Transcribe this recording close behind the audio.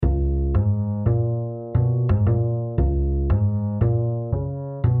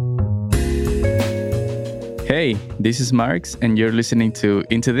Hey, this is Marx, and you're listening to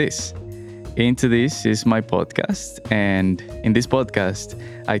Into This. Into This is my podcast, and in this podcast,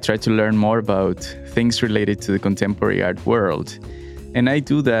 I try to learn more about things related to the contemporary art world, and I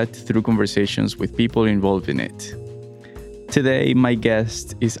do that through conversations with people involved in it. Today, my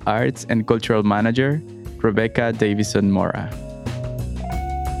guest is Arts and Cultural Manager, Rebecca Davison-Mora.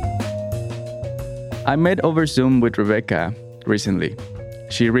 I met over Zoom with Rebecca recently.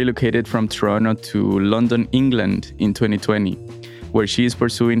 She relocated from Toronto to London, England in 2020, where she is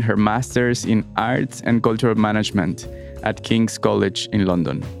pursuing her master's in arts and cultural management at King's College in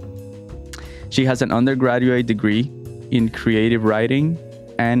London. She has an undergraduate degree in creative writing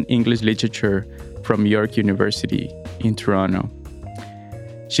and English literature from York University in Toronto.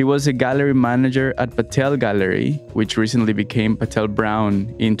 She was a gallery manager at Patel Gallery, which recently became Patel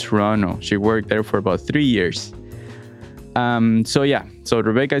Brown in Toronto. She worked there for about 3 years. So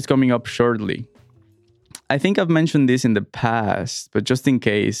Rebecca is coming up shortly. I think I've mentioned this in the past, but just in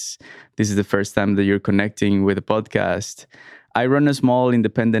case this is the first time that you're connecting with the podcast, I run a small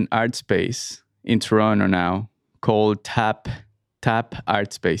independent art space in Toronto now called TAP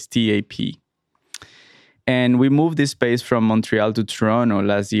Art Space, TAP. And we moved this space from Montreal to Toronto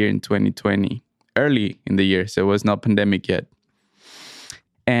last year in 2020, early in the year, so it was not pandemic yet.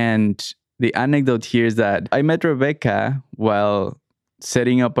 And the anecdote here is that I met Rebecca while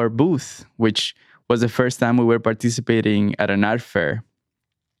setting up our booth, which was the first time we were participating at an art fair.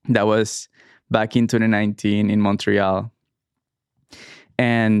 That was back in 2019 in Montreal.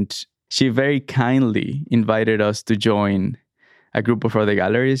 And she very kindly invited us to join a group of other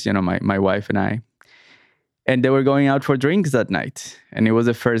galleries, my wife and I. And they were going out for drinks that night. And it was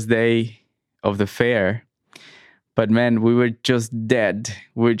the first day of the fair. But man, we were just dead.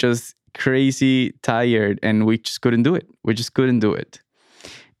 We were just crazy tired, and we just couldn't do it.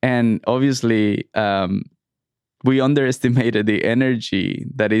 And obviously, we underestimated the energy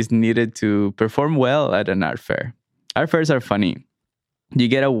that is needed to perform well at an art fair. Art fairs are funny. You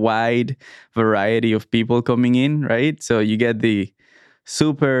get a wide variety of people coming in, right? So you get the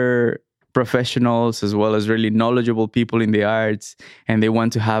super professionals as well as really knowledgeable people in the arts, and they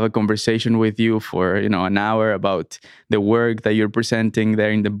want to have a conversation with you for an hour about the work that you're presenting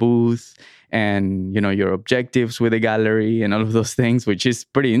there in the booth and your objectives with the gallery and all of those things, which is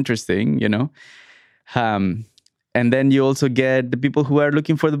pretty interesting. And then you also get the people who are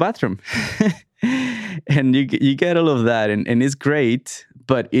looking for the bathroom. And you get all of that, and it's great,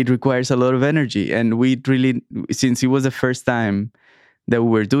 but it requires a lot of energy. And we really, since it was the first time that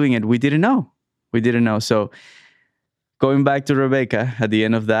we were doing it, we didn't know. So going back to Rebecca, at the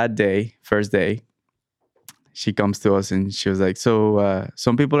end of that day, first day, she comes to us and she was like, so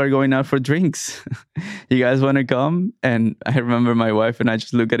some people are going out for drinks. You guys want to come? And I remember my wife and I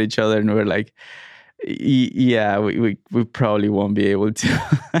just look at each other and we're like, yeah, we probably won't be able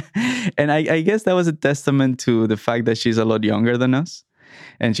to. And I guess that was a testament to the fact that she's a lot younger than us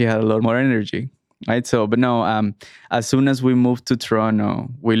and she had a lot more energy. Right. So, but no, as soon as we moved to Toronto,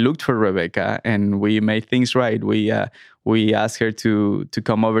 we looked for Rebecca and we made things right. We asked her to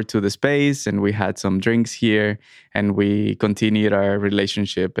come over to the space, and we had some drinks here, and we continued our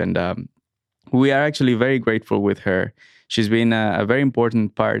relationship. And we are actually very grateful with her. She's been a very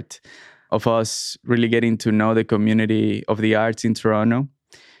important part of us really getting to know the community of the arts in Toronto.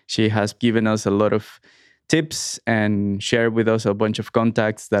 She has given us a lot of tips and shared with us a bunch of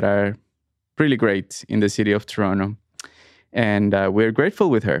contacts that are really great in the city of Toronto. And we're grateful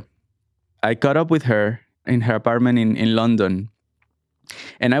with her. I caught up with her in her apartment in London.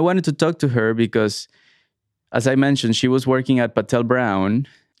 And I wanted to talk to her because, as I mentioned, she was working at Patel Brown.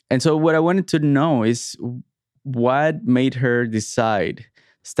 And so what I wanted to know is what made her decide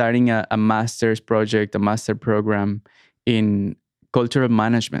starting a master's project, a master program in cultural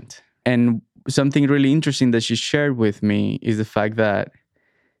management. And something really interesting that she shared with me is the fact that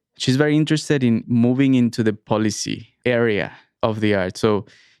she's very interested in moving into the policy area of the art. So,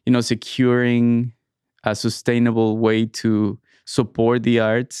 securing a sustainable way to support the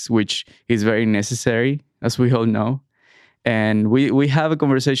arts, which is very necessary, as we all know. And we have a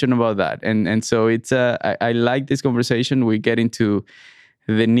conversation about that. And so it's I like this conversation. We get into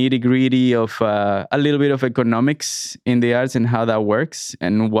the nitty-gritty of a little bit of economics in the arts and how that works,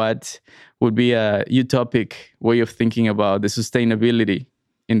 and what would be a utopic way of thinking about the sustainability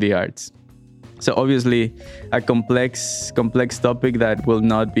in the arts. So obviously a complex topic that will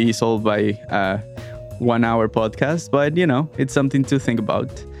not be solved by a 1 hour podcast, but it's something to think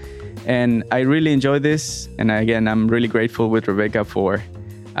about. And I really enjoy this. And again, I'm really grateful with Rebecca for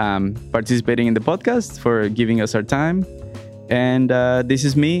participating in the podcast, for giving us our time. And this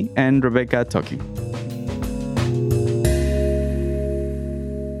is me and Rebecca talking.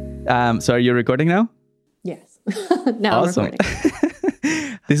 So are you recording now? Yes. Now awesome. I'm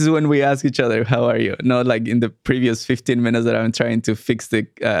recording. This is when we ask each other, how are you? Not like in the previous 15 minutes that I'm trying to fix the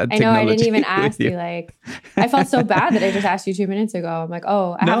technology. I know, I didn't even ask you. Like, I felt so bad that I just asked you 2 minutes ago. I'm like,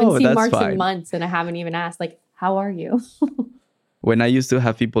 oh, I haven't seen Marx in months and I haven't even asked, like, how are you? When I used to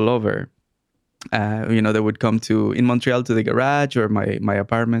have people over, they would come in Montreal to the garage or my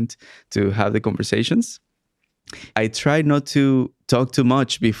apartment to have the conversations. I try not to talk too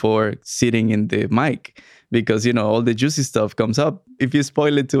much before sitting in the mic because, all the juicy stuff comes up. If you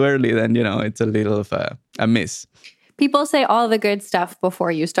spoil it too early, then, it's a little of a miss. People say all the good stuff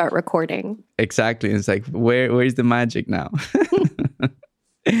before you start recording. Exactly. It's like, where is the magic now?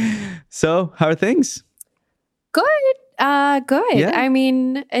 So, how are things? Good. Good. Yeah. I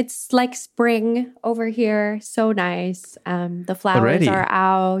mean, it's like spring over here. So nice. The flowers Already are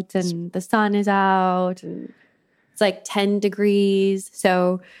out and the sun is out and it's like 10 degrees.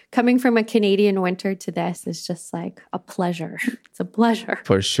 So coming from a Canadian winter to this is just like a pleasure. It's a pleasure.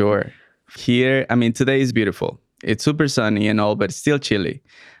 For sure. Here, today is beautiful. It's super sunny and all, but it's still chilly.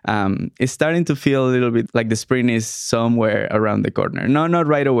 It's starting to feel a little bit like the spring is somewhere around the corner. No, not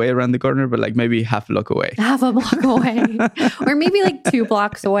right away around the corner, but like maybe half a block away. Half a block away. Or maybe like 2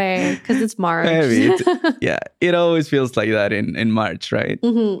 blocks away because it's March. Maybe. Yeah, it always feels like that in March, right?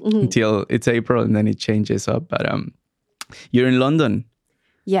 Until it's April and then it changes up. But you're in London.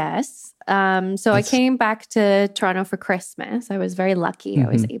 Yes. So I came back to Toronto for Christmas. I was very lucky. I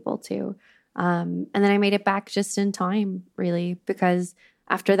was able to. And then I made it back just in time, really, because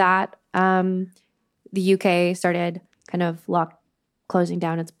after that, the UK started kind of closing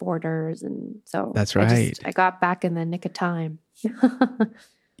down its borders. And so that's right. I got back in the nick of time.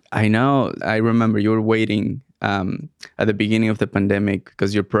 I know. I remember you were waiting at the beginning of the pandemic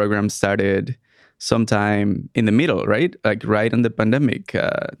because your program started sometime in the middle, right? Like right on the pandemic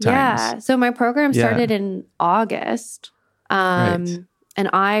times. Yeah. So my program started in August. Right. And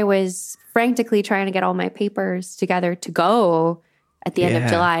I was frantically trying to get all my papers together to go at the end of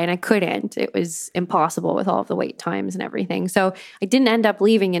July, and I couldn't. It was impossible with all of the wait times and everything. So I didn't end up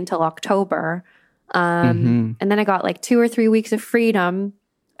leaving until October. And then I got like 2 or 3 weeks of freedom,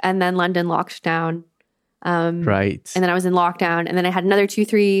 and then London locked down. Right. And then I was in lockdown, and then I had another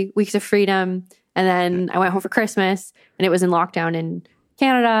 2-3 weeks of freedom, and then I went home for Christmas, and it was in lockdown in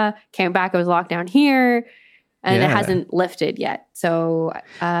Canada. Came back, it was locked down here. And it hasn't lifted yet. So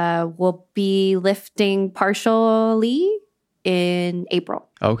we'll be lifting partially in April.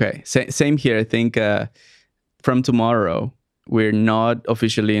 Okay. Same here. I think from tomorrow, we're not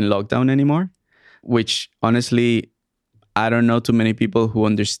officially in lockdown anymore, which honestly, I don't know too many people who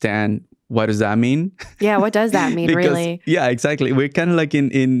understand what does that mean. Yeah, what does that mean, because, really? Yeah, exactly. We're kind of like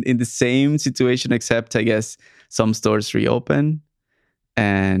in the same situation, except I guess some stores reopen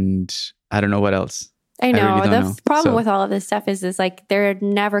and I don't know what else. I know. I really don't know. The problem with all of this stuff is like they're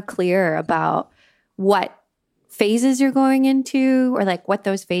never clear about what phases you're going into or like what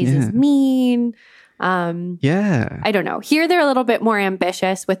those phases mean. I don't know. Here they're a little bit more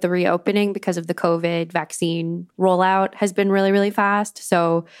ambitious with the reopening because of the COVID vaccine rollout has been really, really fast.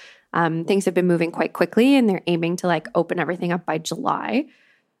 So things have been moving quite quickly and they're aiming to like open everything up by July,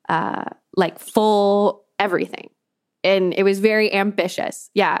 like full everything. And it was very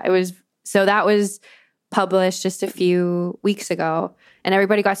ambitious. Yeah, it was. So that was published just a few weeks ago and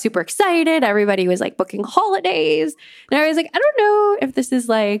everybody got super excited. Everybody was like booking holidays. And I was like, I don't know if this is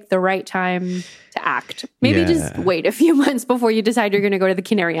like the right time to act. Maybe just wait a few months before you decide you're going to go to the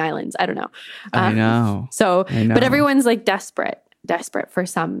Canary Islands. I don't know. I know. But everyone's like desperate for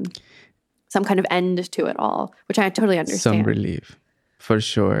some kind of end to it all, which I totally understand. Some relief. For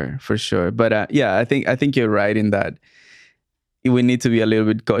sure. But I think you're right in that we need to be a little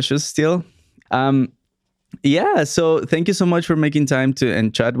bit cautious still. So thank you so much for making time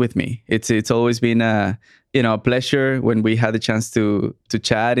and chat with me. It's always been a pleasure when we had the chance to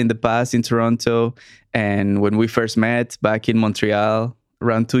chat in the past in Toronto, and when we first met back in Montreal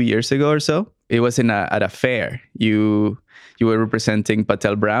around 2 years ago or so. It was at a fair. You were representing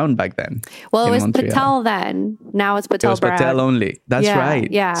Patel Brown back then. Well, it was Montreal. Patel then. Now it's Patel Brown. It was Patel only. That's right.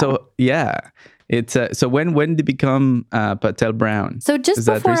 Yeah. So It's so when did it become Patel Brown? So just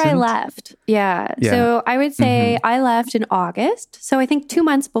before I left. Yeah. So I would say I left in August. So I think 2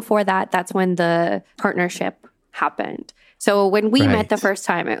 months before that, that's when the partnership happened. So when we met the first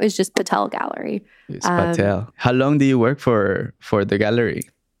time, it was just Patel Gallery. It's Patel. How long do you work for the gallery?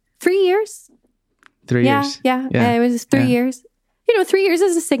 3 years. 3 years. Yeah. It was 3 years. 3 years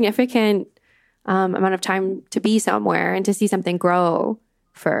is a significant amount of time to be somewhere and to see something grow.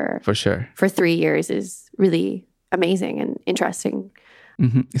 For sure. For 3 years is really amazing and interesting.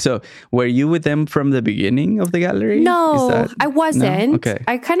 So were you with them from the beginning of the gallery? No, I wasn't. No? Okay.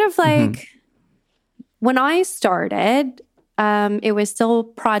 I kind of like, when I started, it was still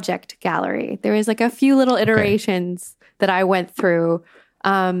project gallery. There was like a few little iterations that I went through.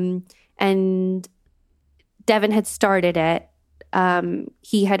 And Devin had started it.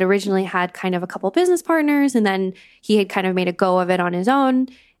 He had originally had kind of a couple business partners, and then he had kind of made a go of it on his own.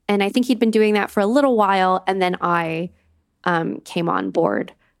 And I think he'd been doing that for a little while. And then I came on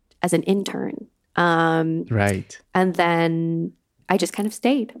board as an intern. Right. And then I just kind of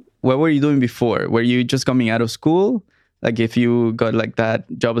stayed. What were you doing before? Were you just coming out of school? Like if you got like that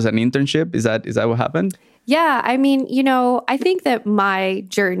job as an internship, is that what happened? Yeah. I mean, I think that my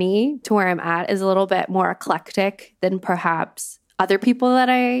journey to where I'm at is a little bit more eclectic than perhaps other people that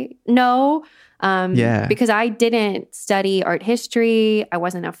I know. Because I didn't study art history. I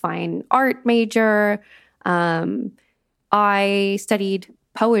wasn't a fine art major. I studied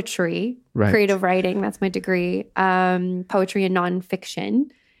poetry, creative writing. That's my degree. Poetry and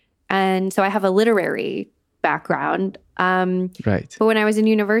nonfiction. And so I have a literary background. But when I was in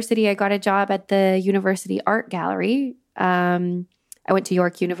university, I got a job at the University Art Gallery. I went to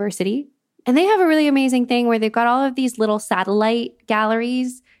York University. And they have a really amazing thing where they've got all of these little satellite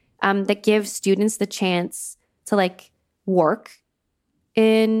galleries that give students the chance to like work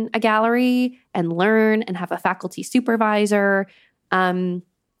in a gallery and learn and have a faculty supervisor. So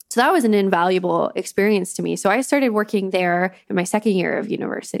that was an invaluable experience to me. So I started working there in my second year of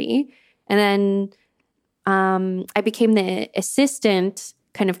university. And then I became the assistant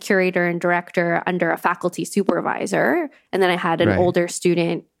kind of curator and director under a faculty supervisor. And then I had an older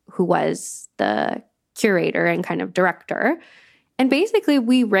student who was the curator and kind of director. And basically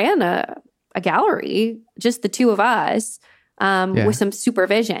we ran a gallery, just the two of us, with some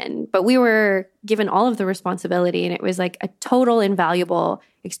supervision. But we were given all of the responsibility, and it was like a total invaluable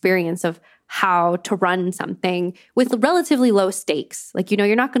experience of how to run something with relatively low stakes. Like,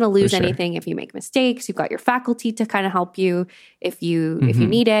 you're not going to lose anything if you make mistakes. You've got your faculty to kind of help you if you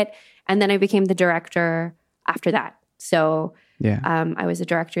need it. And then I became the director after that. So I was a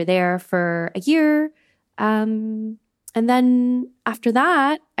director there for a year. And then after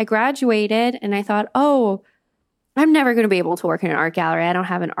that, I graduated and I thought, I'm never going to be able to work in an art gallery. I don't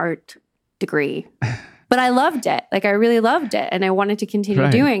have an art degree. But I loved it. Like, I really loved it. And I wanted to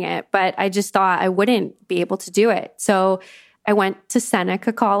continue doing it. But I just thought I wouldn't be able to do it. So I went to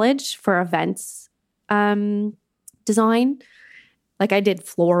Seneca College for events design. Like, I did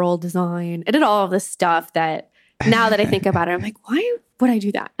floral design. I did all of this stuff that now that I think about it, I'm like, why would I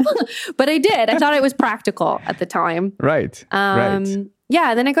do that? But I did. I thought it was practical at the time. Right.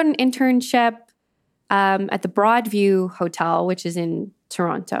 Yeah. Then I got an internship at the Broadview Hotel, which is in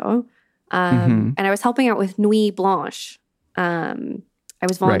Toronto. And I was helping out with Nuit Blanche. I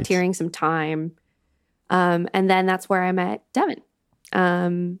was volunteering some time. And then that's where I met Devin.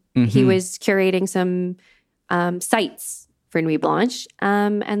 He was curating some sites for Nuit Blanche.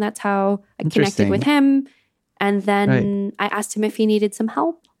 And that's how I connected with him. And then I asked him if he needed some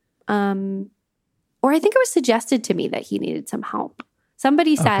help. Or I think it was suggested to me that he needed some help.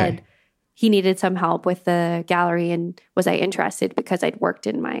 Somebody said he needed some help with the gallery, and was I interested because I'd worked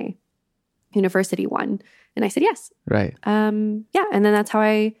in my university one. And I said yes. Right. And then that's how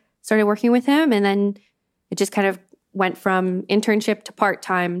I started working with him. And then it just kind of went from internship to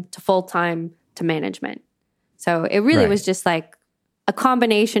part-time to full-time to management. So it really was just like a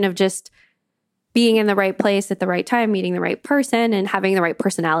combination of just being in the right place at the right time, meeting the right person, and having the right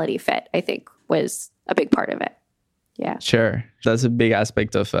personality fit, I think, was a big part of it. Yeah. Sure. That's a big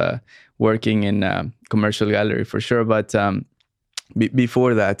aspect of working in a commercial gallery for sure. But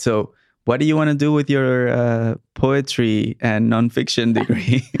before that, so what do you want to do with your poetry and nonfiction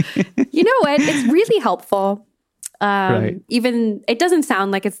degree? You know what? It's really helpful. Even it doesn't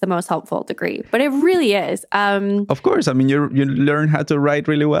sound like it's the most helpful degree, but it really is. Of course. I mean, you learn how to write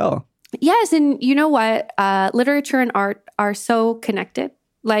really well. Yes. And you know what? Literature and art are so connected.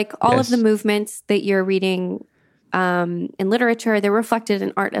 Like all of the movements that you're reading in literature, they're reflected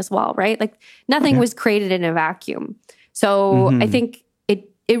in art as well, right? Like nothing was created in a vacuum. So I think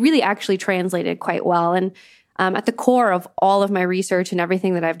it really actually translated quite well. And at the core of all of my research and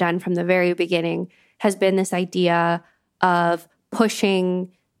everything that I've done from the very beginning has been this idea of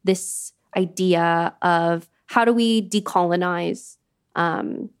pushing this idea of how do we decolonize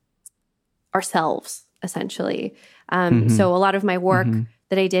ourselves, essentially. So a lot of my work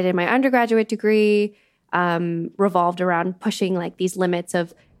that I did in my undergraduate degree revolved around pushing like these limits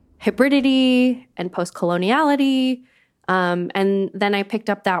of hybridity and post-coloniality. And then I picked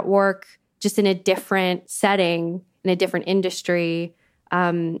up that work just in a different setting, in a different industry,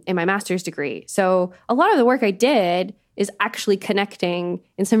 in my master's degree. So a lot of the work I did is actually connecting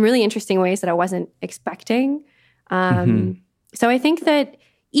in some really interesting ways that I wasn't expecting. So I think that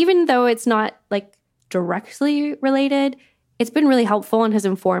even though it's not like directly related, it's been really helpful and has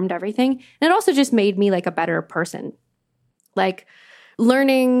informed everything. And it also just made me like a better person. Like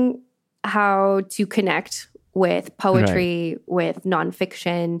learning how to connect with poetry, with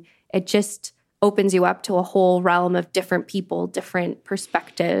nonfiction, it just opens you up to a whole realm of different people, different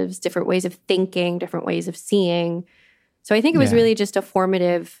perspectives, different ways of thinking, different ways of seeing. So I think it was really just a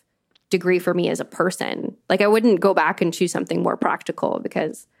formative degree for me as a person. Like I wouldn't go back and choose something more practical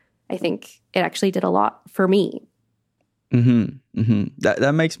because I think it actually did a lot for me.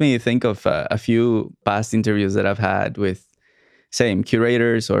 That makes me think of a few past interviews that I've had with same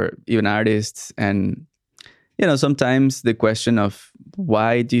curators or even artists. And, you know, sometimes the question of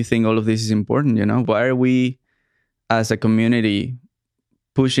why do you think all of this is important? You know, why are we as a community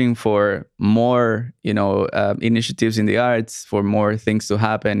pushing for more, you know, initiatives in the arts, for more things to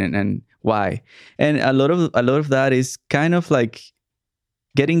happen, and why? And a lot of that is kind of like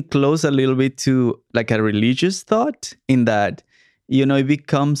getting close a little bit to like a religious thought, in that, you know, it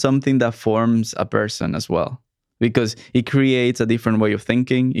becomes something that forms a person as well, because it creates a different way of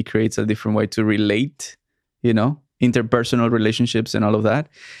thinking. It creates a different way to relate, you know, interpersonal relationships and all of that.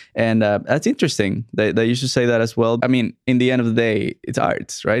 And that's interesting that you should say that as well. I mean, in the end of the day, it's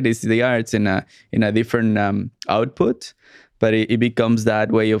arts, right? It's the arts in a different output, but it becomes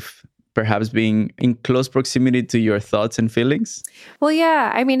that way of perhaps being in close proximity to your thoughts and feelings. Well,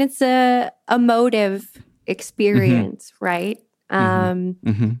 yeah. I mean, it's a emotive experience, right?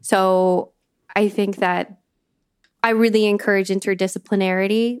 So I think that I really encourage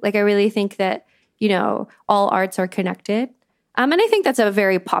interdisciplinarity. Like, I really think that, you know, all arts are connected. And I think that's a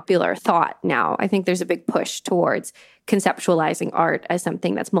very popular thought now. I think there's a big push towards conceptualizing art as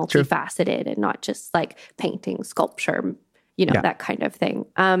something that's multifaceted and not just like painting, sculpture, you know, that kind of thing.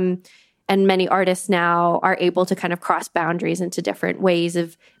 And many artists now are able to kind of cross boundaries into different ways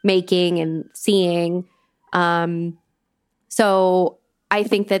of making and seeing. So I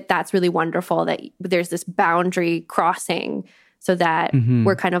think that that's really wonderful that there's this boundary crossing so that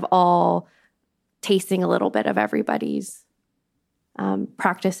we're kind of all tasting a little bit of everybody's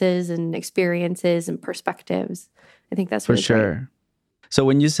practices and experiences and perspectives. I think that's really great. So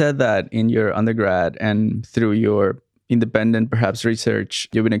when you said that in your undergrad and through your independent, perhaps, research,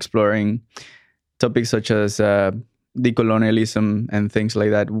 you've been exploring topics such as decolonialism and things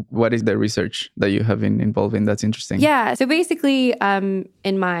like that. What is the research that you have been involved in that's interesting? Yeah. So basically,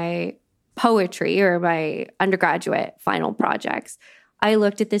 in my poetry or my undergraduate final projects, I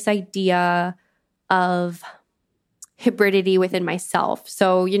looked at this idea of hybridity within myself.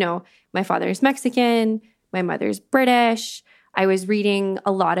 So, you know, my father's Mexican, my mother's British. I was reading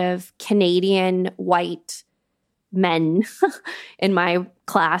a lot of Canadian white men in my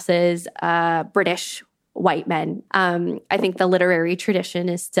classes, British white men. I think the literary tradition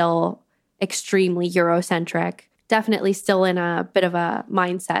is still extremely Eurocentric, definitely still in a bit of a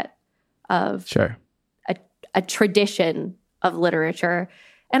mindset of a tradition of literature.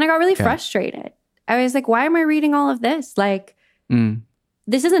 And I got really frustrated. I was like, why am I reading all of this? Like,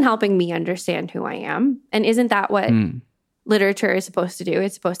 this isn't helping me understand who I am. And isn't that what literature is supposed to do?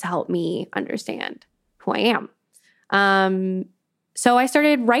 It's supposed to help me understand who I am. So I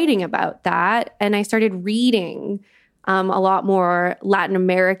started writing about that, and I started reading a lot more Latin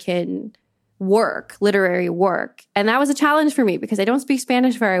American work, literary work. And that was a challenge for me because I don't speak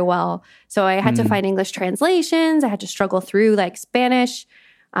Spanish very well. So I had to find English translations. I had to struggle through like Spanish.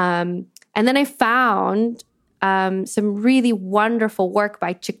 And then I found some really wonderful work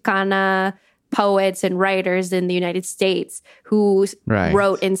by Chicana poets and writers in the United States who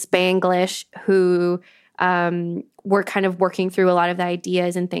wrote in Spanglish, who were kind of working through a lot of the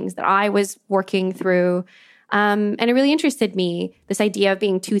ideas and things that I was working through. And it really interested me, this idea of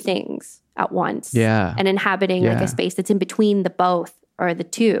being two things at once and inhabiting like a space that's in between the both or the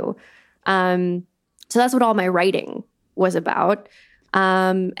two. So that's what all my writing was about.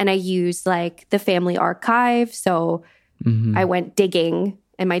 And I used like the family archive. So I went digging,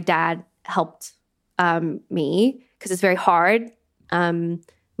 and my dad helped me because it's very hard.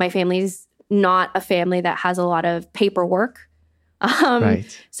 My family's not a family that has a lot of paperwork.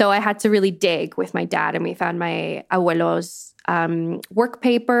 So I had to really dig with my dad, and we found my abuelo's work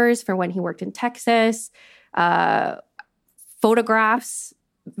papers for when he worked in Texas, photographs,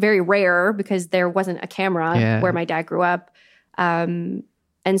 very rare because there wasn't a camera where my dad grew up. And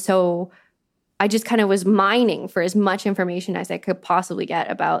so I just kind of was mining for as much information as I could possibly get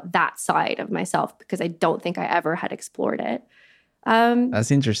about that side of myself because I don't think I ever had explored it.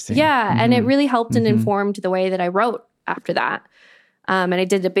 That's interesting. Yeah. And it really helped and informed the way that I wrote after that. And I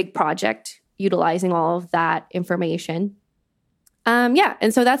did a big project utilizing all of that information.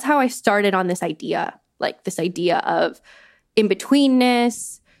 And so that's how I started on this idea, like this idea of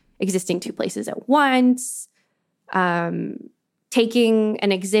in-betweenness, existing two places at once, taking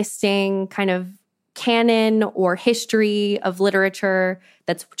an existing kind of canon or history of literature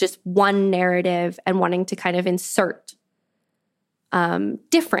that's just one narrative and wanting to kind of insert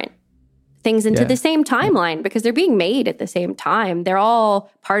different things into the same timeline because they're being made at the same time. They're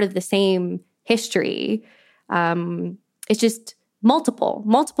all part of the same history. It's just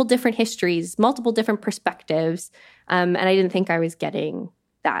multiple different histories, multiple different perspectives. And I didn't think I was getting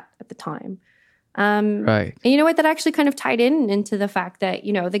that at the time. Right. And you know what? That actually kind of tied into the fact that,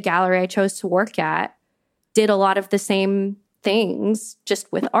 the gallery I chose to work at did a lot of the same things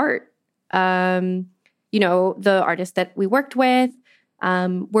just with art. The artists that we worked with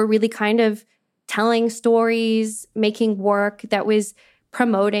were really kind of telling stories, making work that was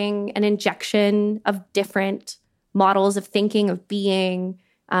promoting an injection of different models of thinking, of being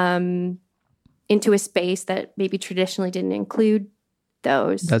into a space that maybe traditionally didn't include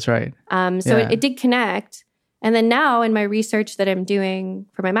those. That's right. So it did connect. And then now in my research that I'm doing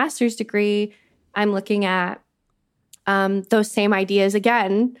for my master's degree, I'm looking at those same ideas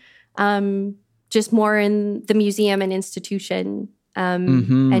again, just more in the museum and institution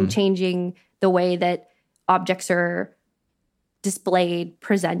and changing the way that objects are displayed,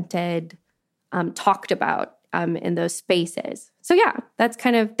 presented, talked about in those spaces. So that's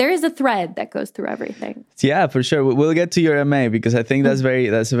kind of, there is a thread that goes through everything. Yeah, for sure. We'll get to your MA because I think that's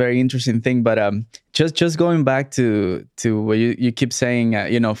a very interesting thing. But just going back to what you keep saying,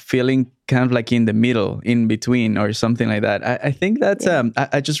 feeling kind of like in the middle, in between or something like that. I think that's,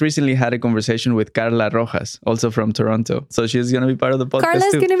 I just recently had a conversation with Carla Rojas, also from Toronto. So she's going to be part of the podcast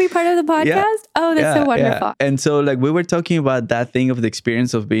Carla's going to be part of the podcast? Yeah. Oh, that's so wonderful. Yeah. And so like we were talking about that thing of the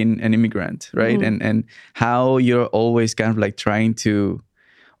experience of being an immigrant, right? And how you're always kind of like trying to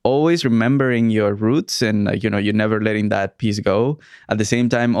always remembering your roots and you're never letting that piece go. At the same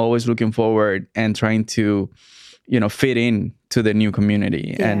time, always looking forward and trying to fit in to the new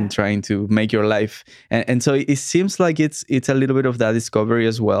community and trying to make your life. And so it seems like it's a little bit of that discovery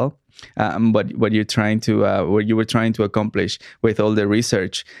as well. What you're trying to, what you were trying to accomplish with all the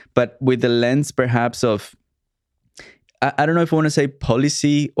research, but with the lens perhaps of, I don't know if I want to say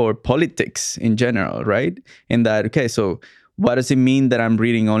policy or politics in general, right? In that, okay, so what does it mean that I'm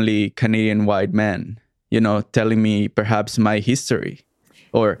reading only Canadian white men, telling me perhaps my history?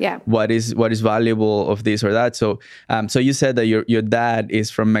 Or what is valuable of this or that. So you said that your dad is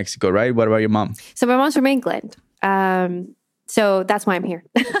from Mexico, right? What about your mom? So my mom's from England. So that's why I'm here.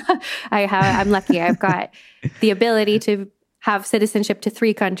 I'm lucky. I've got the ability to have citizenship to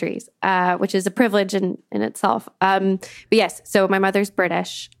 3 countries, which is a privilege in itself. But yes, so my mother's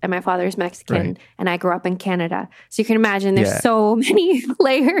British and my father's Mexican, and I grew up in Canada. So you can imagine there's so many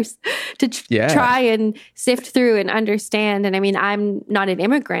layers to try and sift through and understand. And I mean, I'm not an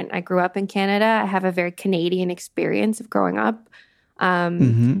immigrant. I grew up in Canada. I have a very Canadian experience of growing up.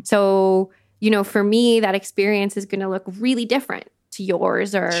 So, for me, that experience is going to look really different to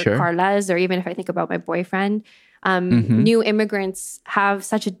yours or Carla's, or even if I think about my boyfriend. New immigrants have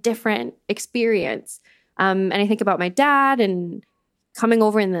such a different experience. And I think about my dad and coming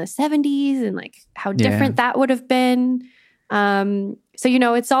over in the 70s and like how different that would have been. So,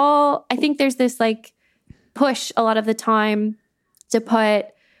 it's all, I think there's this like push a lot of the time to put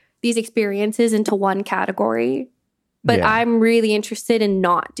these experiences into one category. But I'm really interested in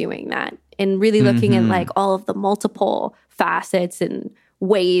not doing that and really looking at like all of the multiple facets and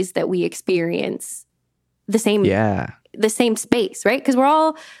ways that we experience the same space, right? Because we're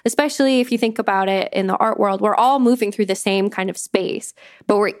all, especially if you think about it in the art world, we're all moving through the same kind of space,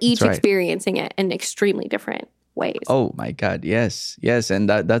 but we're each experiencing it in extremely different ways. Oh my God, yes. And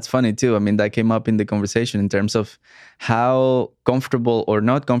that's funny too. I mean, that came up in the conversation in terms of how comfortable or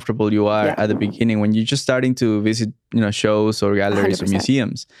not comfortable you are at the beginning when you're just starting to visit, shows or galleries 100%. Or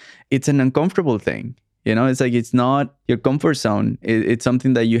museums. It's an uncomfortable thing. It's like, it's not your comfort zone. It's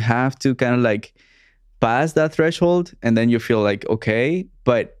something that you have to kind of like pass that threshold, and then you feel like, okay,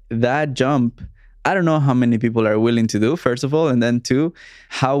 but that jump, I don't know how many people are willing to do, first of all, and then 2,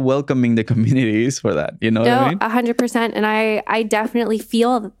 how welcoming the community is for that. What I mean? 100%. And I definitely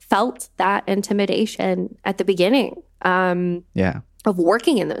felt that intimidation at the beginning of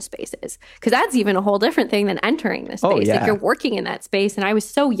working in those spaces. Because that's even a whole different thing than entering the space. Like you're working in that space, and I was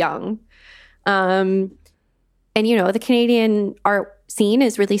so young. And, the Canadian art scene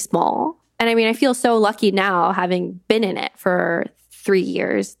is really small. And I mean, I feel so lucky now, having been in it for 3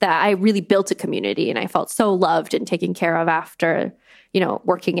 years, that I really built a community, and I felt so loved and taken care of after,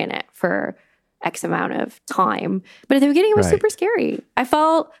 working in it for X amount of time. But at the beginning, it was super scary. I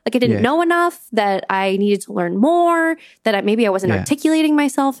felt like I didn't know enough, that I needed to learn more, that maybe I wasn't articulating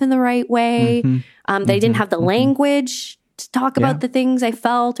myself in the right way, that I didn't have the language to talk about the things I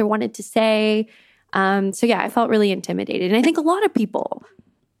felt or wanted to say. I felt really intimidated. And I think a lot of people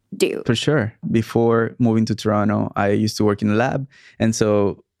do. For sure. Before moving to Toronto, I used to work in a lab. And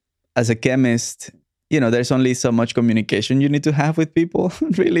so as a chemist, there's only so much communication you need to have with people.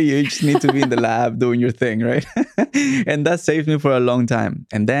 Really, you just need to be in the lab doing your thing, right? And that saved me for a long time.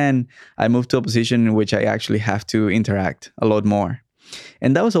 And then I moved to a position in which I actually have to interact a lot more.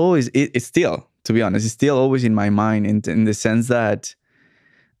 And that was always, it's still, to be honest, it's still always in my mind in the sense that,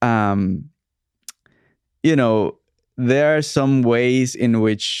 there are some ways in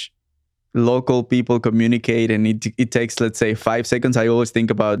which local people communicate, and it takes, let's say, 5 seconds. I always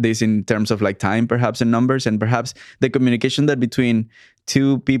think about this in terms of like time, perhaps, and numbers, and perhaps the communication that between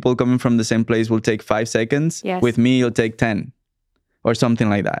two people coming from the same place will take 5 seconds. Yes. With me, it'll take 10 or something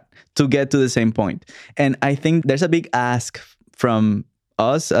like that to get to the same point. And I think there's a big ask from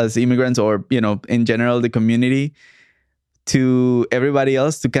us as immigrants, or, in general, the community, to everybody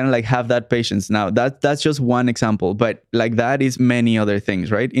else to kind of like have that patience. Now, that's just one example, but like that is many other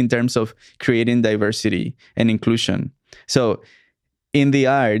things, right? In terms of creating diversity and inclusion. So in the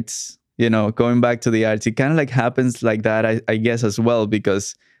arts, going back to the arts, it kind of like happens like that, I guess, as well,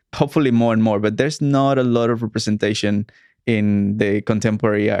 because hopefully more and more, but there's not a lot of representation in the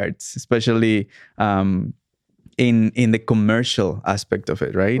contemporary arts, especially in the commercial aspect of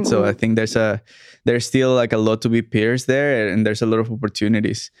it, right? Mm-hmm. So I think there's still like a lot to be pierced there, and there's a lot of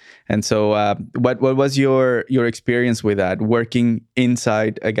opportunities. And so what was your experience with that, working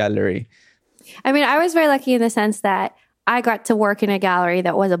inside a gallery? I mean, I was very lucky in the sense that I got to work in a gallery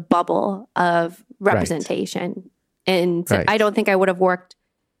that was a bubble of representation. Right. And I don't think I would have worked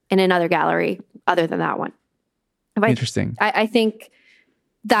in another gallery other than that one. Interesting. I think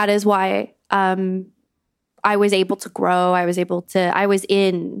that is why I was able to grow. I was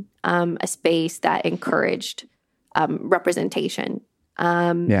in a space that encouraged representation.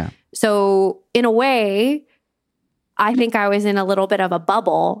 So in a way, I think I was in a little bit of a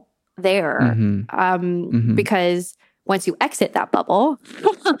bubble there, because once you exit that bubble,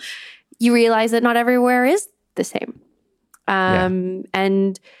 you realize that not everywhere is the same.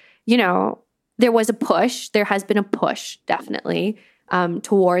 And, there was a push. There has been a push, definitely,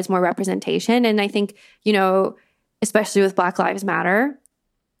 towards more representation. And I think, especially with Black Lives Matter,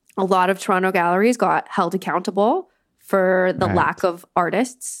 a lot of Toronto galleries got held accountable for the lack of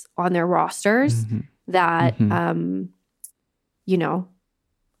artists on their rosters that,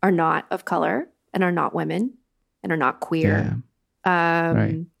 are not of color and are not women and are not queer.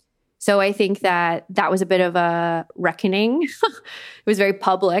 So I think that was a bit of a reckoning. It was very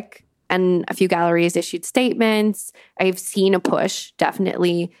public, and a few galleries issued statements. I've seen a push,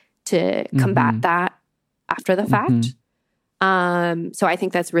 definitely, to combat that after the fact. So I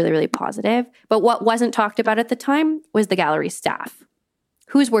think that's really, really positive. But what wasn't talked about at the time was the gallery staff.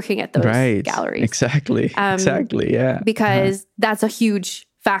 Who's working at those galleries? Exactly. Yeah. Because that's a huge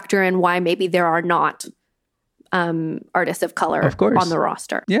factor in why maybe there are not artists of color on the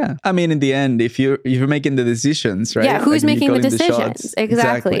roster. Yeah. I mean, in the end, if you're making the decisions, right? Yeah, who's making the decisions?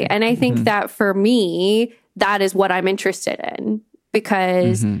 Exactly. And I think that for me, that is what I'm interested in.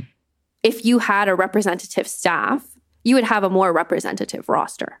 Because if you had a representative staff, you would have a more representative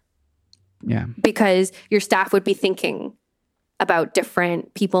roster. Yeah. Because your staff would be thinking about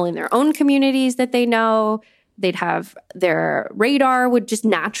different people in their own communities that they know. They'd have their radar would just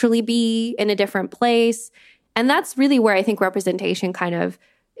naturally be in a different place. And that's really where I think representation kind of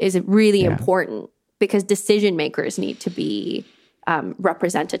is really important, because decision makers need to be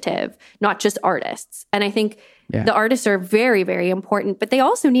representative, not just artists. And I think the artists are very, very important, but they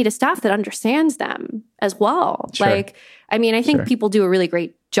also need a staff that understands them as well. Sure. I think people do a really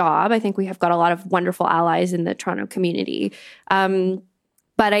great job. I think we have got a lot of wonderful allies in the Toronto community.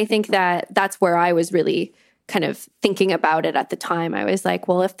 But I think that's where I was really kind of thinking about it at the time. I was like,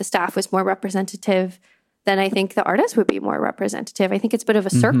 well, if the staff was more representative, then I think the artists would be more representative. I think it's a bit of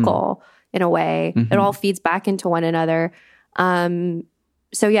a circle in a way. It all feeds back into one another.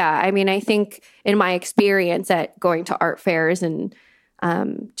 So yeah, I mean, I think in my experience at going to art fairs and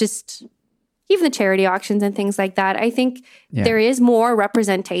just even the charity auctions and things like that, I think there is more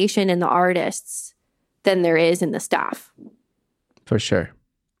representation in the artists than there is in the staff. For sure.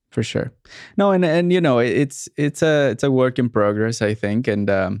 No, and it's a work in progress, I think,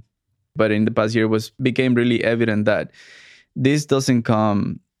 and But in the past year, became really evident that this doesn't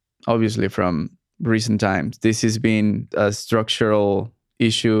come, obviously, from recent times. This has been a structural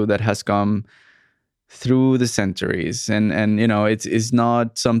issue that has come through the centuries. And it's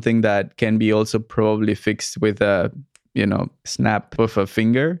not something that can be also probably fixed with a, snap of a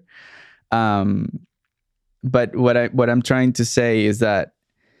finger. But what I'm trying to say is that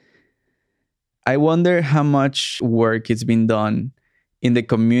I wonder how much work has been done in the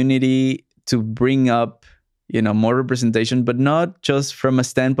community to bring up, more representation, but not just from a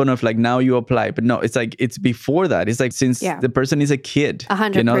standpoint of like, now you apply. But no, it's like, it's before that. It's like, since the person is a kid,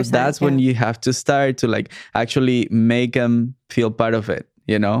 100%, that's when you have to start to like actually make them feel part of it,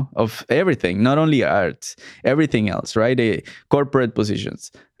 of everything, not only art, everything else, right? Corporate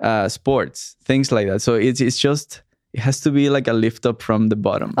positions, sports, things like that. So it's just, it has to be like a lift up from the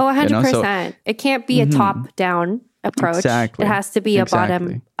bottom. Oh, 100%. So, it can't be a top down approach. Exactly. It has to be a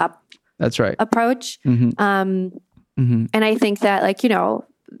bottom up. That's right. Approach. And I think that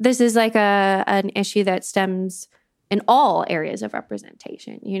this is like an issue that stems in all areas of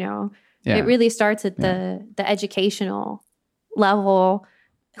representation, It really starts at the educational level.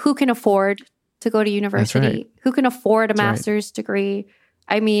 Who can afford to go to university? Right. Who can afford a master's degree?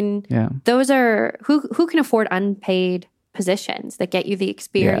 I mean, those are who can afford unpaid positions that get you the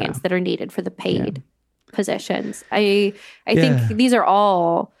experience that are needed for the paid positions. I think these are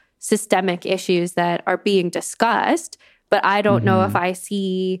all systemic issues that are being discussed, but I don't know if I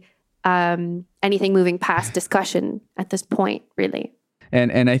see anything moving past discussion at this point, really.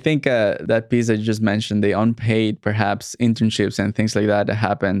 And I think that piece I just mentioned, the unpaid, perhaps, internships and things like that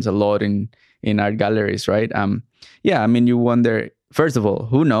happens a lot in art galleries, right? I mean, you wonder, first of all,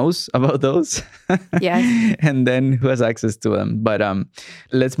 who knows about those? Yes. And then who has access to them? But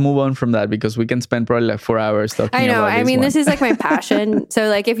let's move on from that, because we can spend probably like 4 hours talking about this. I know. I mean, this is like my passion. So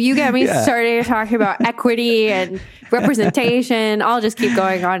like, if you get me started talking about equity and representation, I'll just keep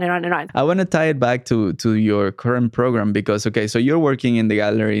going on and on and on. I want to tie it back to your current program, because, okay, so you're working in the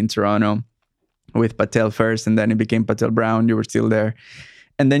gallery in Toronto with Patel first, and then it became Patel Brown. You were still there.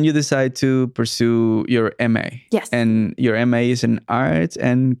 And then you decide to pursue your MA. Yes. And your MA is in art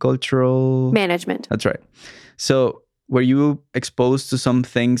and cultural management. That's right. So were you exposed to some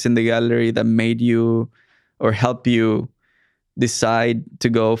things in the gallery that made you or help you decide to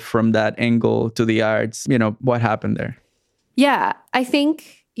go from that angle to the arts? What happened there? Yeah, I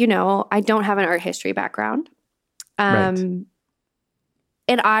think, I don't have an art history background. Right.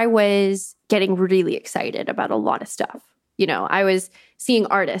 And I was getting really excited about a lot of stuff. I was seeing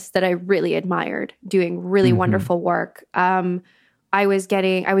artists that I really admired doing really wonderful work. I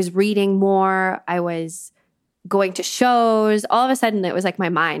was reading more. I was going to shows. All of a sudden, it was like my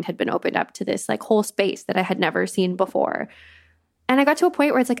mind had been opened up to this like whole space that I had never seen before. And I got to a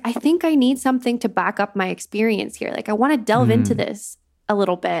point where it's like, I think I need something to back up my experience here. Like, I want to delve into this a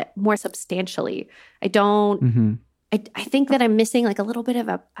little bit more substantially. I don't... I think that I'm missing like a little bit of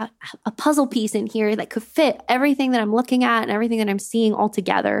a puzzle piece in here that could fit everything that I'm looking at and everything that I'm seeing all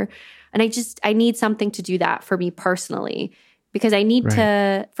together. And I need something to do that for me personally, because I need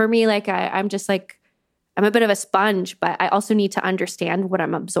to, for me, like I'm just like, I'm a bit of a sponge, but I also need to understand what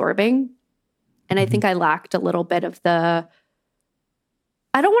I'm absorbing. And I think I lacked a little bit of I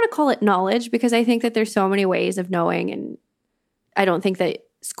don't want to call it knowledge, because I think that there's so many ways of knowing, and I don't think that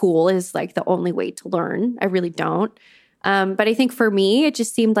school is like the only way to learn. I really don't. But I think for me, it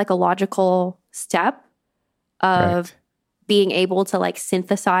just seemed like a logical step of being able to like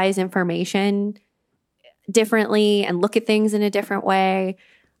synthesize information differently and look at things in a different way.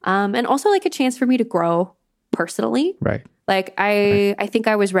 And also like a chance for me to grow personally. Right. Like I think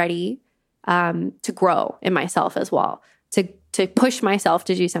I was ready to grow in myself as well, to push myself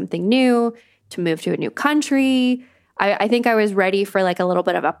to do something new, to move to a new country. I think I was ready for like a little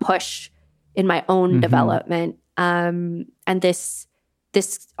bit of a push in my own development. And this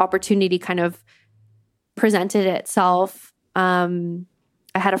opportunity kind of presented itself. I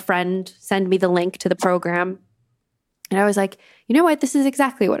had a friend send me the link to the program. And I was like, you know what? This is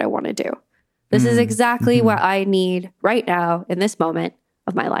exactly what I want to do. This is exactly what I need right now in this moment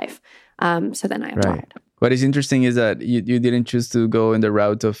of my life. So then I applied. What is interesting is that you didn't choose to go in the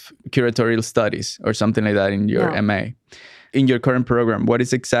route of curatorial studies or something like that in your MA. In your current program, what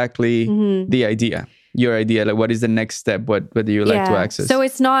is exactly the idea? Your idea, like what is the next step? What do you like to access? So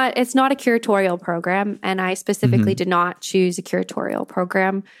it's not a curatorial program, and I specifically did not choose a curatorial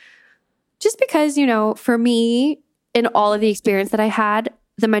program just because, for me, in all of the experience that I had,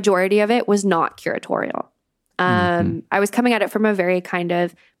 the majority of it was not curatorial. I was coming at it from a very kind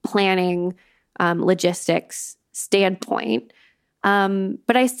of planning, logistics standpoint.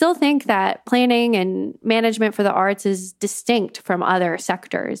 But I still think that planning and management for the arts is distinct from other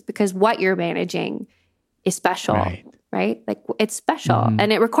sectors because what you're managing is special, right? Like it's special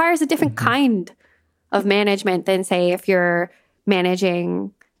and it requires a different kind of management than, say, if you're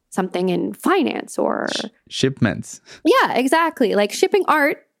managing something in finance or shipments. Yeah, exactly. Like shipping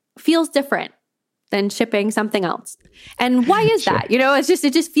art feels different than shipping something else. And why is that? You know, it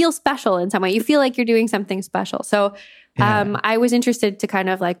just feels special in some way. You feel like you're doing something special. So I was interested to kind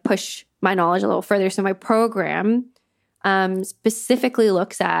of like push my knowledge a little further. So my program specifically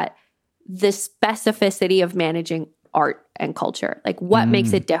looks at the specificity of managing art and culture. Like what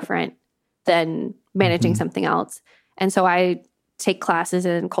makes it different than managing something else. And so I take classes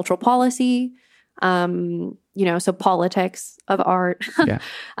in cultural policy, you know, so politics of art,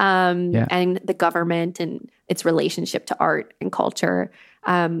 and the government and its relationship to art and culture.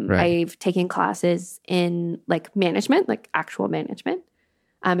 I've taken classes in like management, like actual management,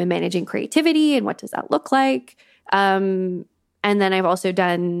 and managing creativity and what does that look like. And then I've also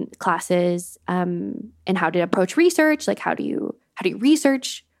done classes in how to approach research, like how do you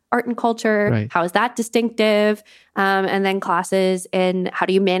research art and culture? How is that distinctive? And then classes in how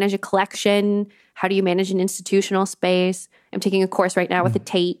do you manage a collection? How do you manage an institutional space? I'm taking a course right now with the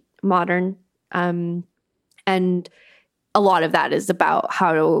Tate Modern. And a lot of that is about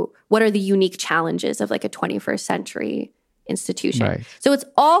what are the unique challenges of like a 21st century institution. So it's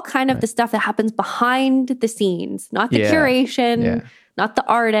all kind of the stuff that happens behind the scenes, not the curation, not the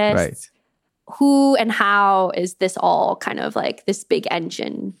artist. Who and how is this all kind of like this big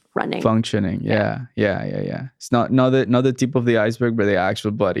engine running? Functioning. Yeah. It's not the tip of the iceberg, but the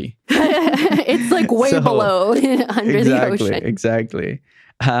actual body. It's like way below under the ocean. Exactly.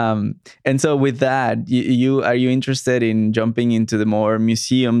 And so with that, are you interested in jumping into the more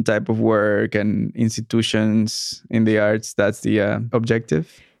museum type of work and institutions in the arts? That's the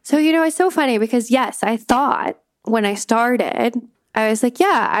objective? So, you know, it's so funny because yes, I thought when I started, I was like,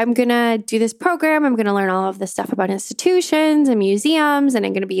 yeah, I'm going to do this program. I'm going to learn all of this stuff about institutions and museums, and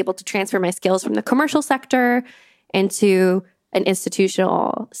I'm going to be able to transfer my skills from the commercial sector into an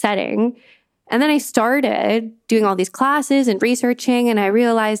institutional setting. And then I started doing all these classes and researching, and I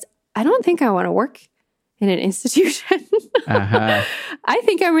realized I don't think I want to work in an institution. I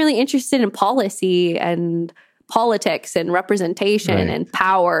think I'm really interested in policy and politics and representation and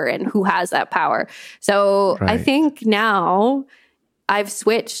power and who has that power. So I think now I've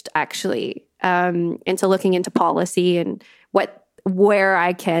switched actually into looking into policy and where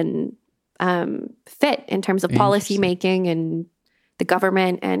I can fit in terms of policy making and the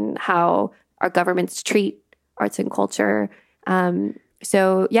government and how our governments treat arts and culture.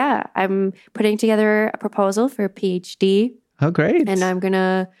 So yeah, I'm putting together a proposal for a PhD. Oh, great. And I'm going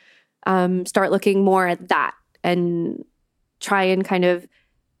to start looking more at that and try and kind of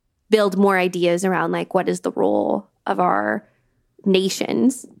build more ideas around like what is the role of our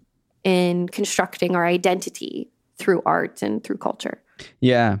nations in constructing our identity through art and through culture.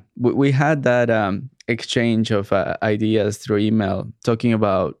 Yeah, we had that exchange of ideas through email talking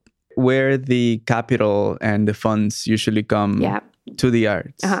about where the capital and the funds usually come to the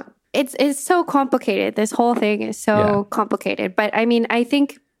arts. It's so complicated. This whole thing is so complicated. But I mean, I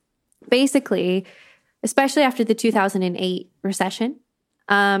think basically, especially after the 2008 recession,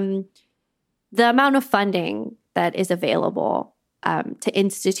 the amount of funding that is available to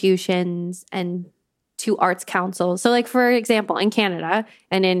institutions and to arts councils. So like, for example, in Canada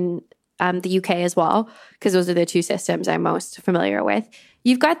and in the UK as well, because those are the two systems I'm most familiar with,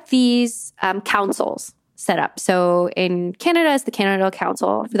 you've got these councils set up. So in Canada, it's the Canada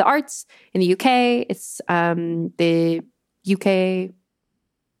Council for the Arts. In the UK, it's the UK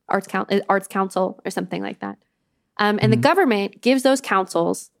Arts Council or something like that. And the government gives those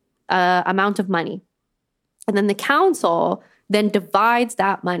councils amount of money. And then the council then divides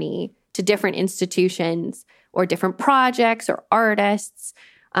that money to different institutions or different projects or artists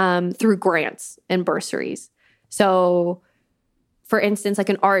through grants and bursaries. So, for instance, like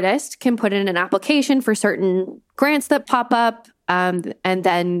an artist can put in an application for certain grants that pop up, and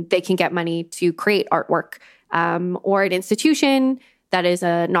then they can get money to create artwork. Or an institution that is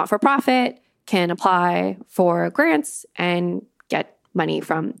a not-for-profit can apply for grants and get money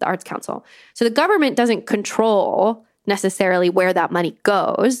from the Arts Council. So the government doesn't control necessarily where that money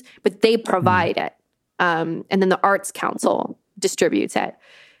goes, but they provide it. And then the Arts Council distributes it.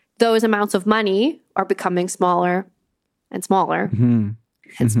 Those amounts of money are becoming smaller and smaller and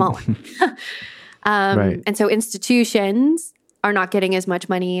smaller. And so institutions are not getting as much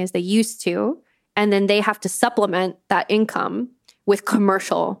money as they used to. And then they have to supplement that income with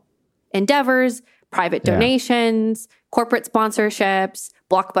commercial endeavors, private donations, corporate sponsorships,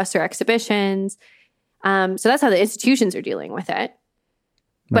 blockbuster exhibitions. So that's how the institutions are dealing with it.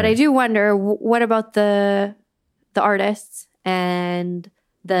 But I do wonder, what about the artists and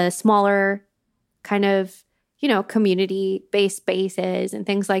the smaller kind of, community-based spaces and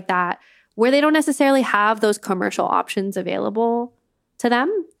things like that, where they don't necessarily have those commercial options available to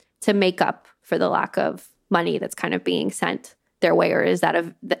them to make up for the lack of money that's kind of being sent their way, or is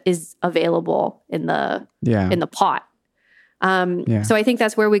available in the pot. So I think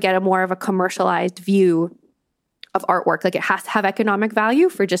that's where we get a more of a commercialized view of artwork. Like, it has to have economic value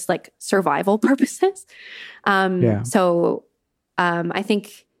for just like survival purposes. So I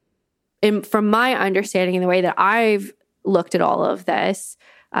think from my understanding and the way that I've looked at all of this,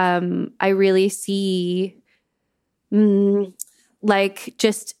 I really see like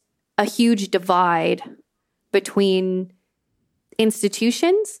just a huge divide between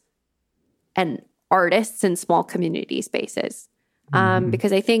institutions and artists in small community spaces.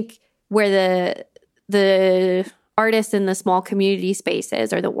 Because I think where the artists in the small community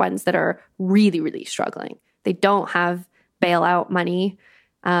spaces are the ones that are really, really struggling. They don't have bailout money.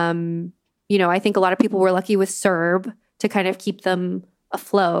 I think a lot of people were lucky with CERB to kind of keep them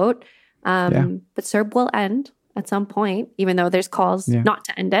afloat. But CERB will end at some point, even though there's calls not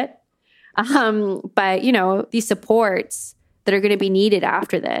to end it. But these supports that are going to be needed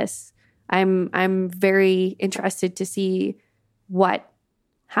after this, I'm very interested to see what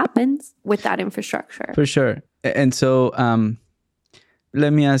happens with that infrastructure. For sure. And so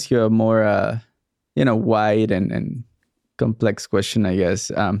let me ask you a more wide and complex question, I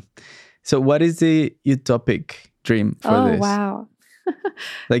guess. So what is the utopic dream for this? Oh, wow.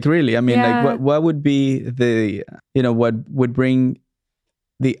 Like, really, I mean, like what would be the, what would bring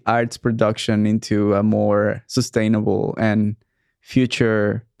the arts production into a more sustainable and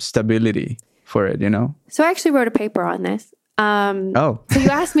future stability for it, So I actually wrote a paper on this. So you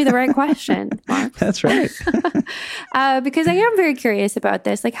asked me the right question, Mark. That's right. Because I am very curious about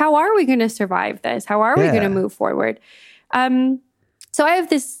this. Like, how are we going to survive this? How are we going to move forward? So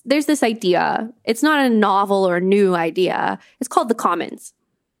there's this idea. It's not a novel or new idea. It's called the commons.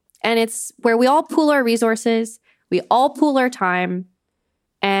 And it's where we all pool our resources, we all pool our time,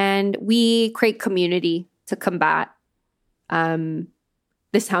 and we create community to combat.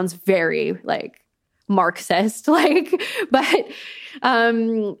 This sounds very like Marxist, but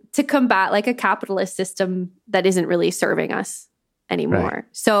to combat like a capitalist system that isn't really serving us anymore. Right.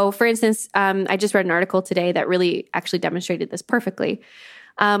 So, for instance, I just read an article today that really actually demonstrated this perfectly,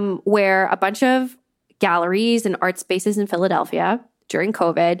 where a bunch of galleries and art spaces in Philadelphia during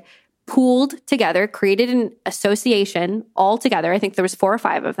COVID pooled together, created an association all together. I think there was 4 or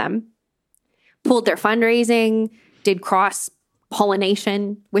 5 of them, pooled their fundraising, did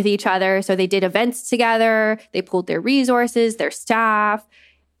cross-pollination with each other. So they did events together, they pooled their resources, their staff,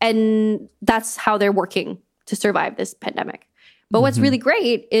 and that's how they're working to survive this pandemic. But what's really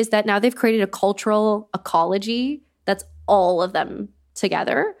great is that now they've created a cultural ecology that's all of them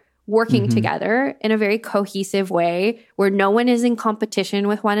together, working together in a very cohesive way where no one is in competition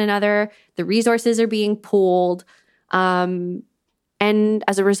with one another. The resources are being pooled. And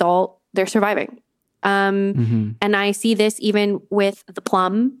as a result, they're surviving. And I see this even with the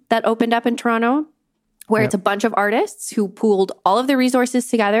Plum that opened up in Toronto, where it's a bunch of artists who pooled all of their resources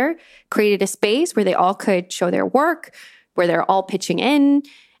together, created a space where they all could show their work, where they're all pitching in.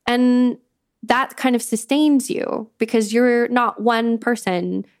 And that kind of sustains you because you're not one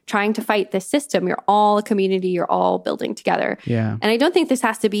person trying to fight this system. You're all a community. You're all building together. Yeah. And I don't think this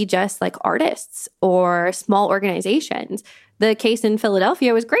has to be just like artists or small organizations. The case in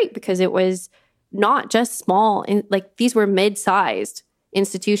Philadelphia was great because it was not just small. Like, these were mid-sized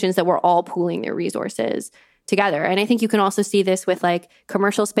institutions that were all pooling their resources together. And I think you can also see this with like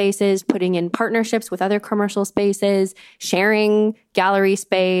commercial spaces, putting in partnerships with other commercial spaces, sharing gallery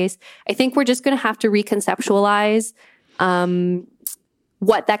space. I think we're just going to have to reconceptualize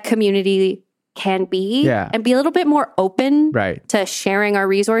what that community can be and be a little bit more open to sharing our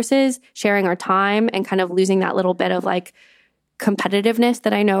resources, sharing our time, and kind of losing that little bit of like competitiveness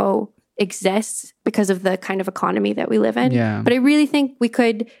that I know exists because of the kind of economy that we live in. Yeah. But I really think we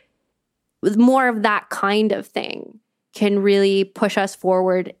could, with more of that kind of thing, can really push us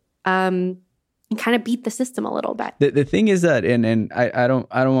forward and kind of beat the system a little bit. The thing is that, and I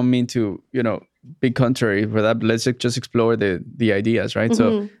don't mean to, be contrary for that, but let's just explore the ideas, right?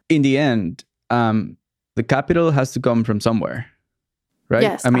 So in the end, the capital has to come from somewhere, right?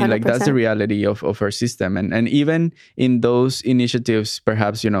 Yes, I mean, 100%. like, that's the reality of our system. And even in those initiatives,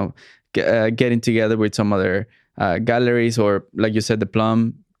 perhaps, getting together with some other galleries, or like you said, the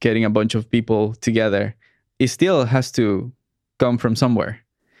Plum, getting a bunch of people together, it still has to come from somewhere.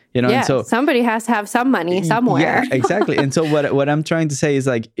 You know, yeah, and so somebody has to have some money somewhere. Yeah, exactly. And so what I'm trying to say is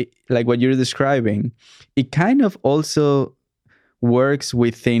like what you're describing, it kind of also works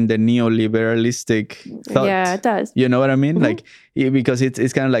within the neoliberalistic thought. Yeah, it does. You know what I mean? Like, because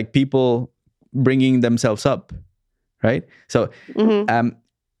it's kind of like people bringing themselves up, right? So,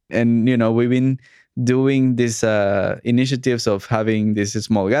 and you know, we've been doing these initiatives of having this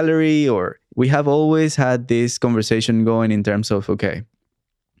small gallery, or we have always had this conversation going in terms of, okay,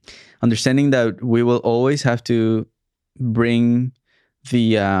 understanding that we will always have to bring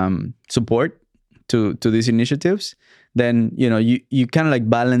the support to these initiatives, then, you know, you kind of like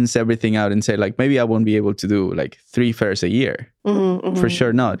balance everything out and say like, maybe I won't be able to do like 3 fairs a year. For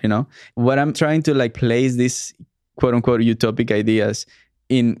sure not, you know. What I'm trying to like place these quote unquote utopic ideas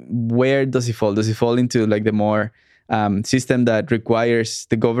in, where does it fall? Does it fall into like the more system that requires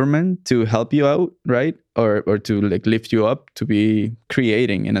the government to help you out, right? Or to like lift you up to be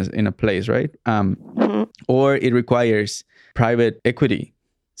creating in a place, right? Or it requires private equity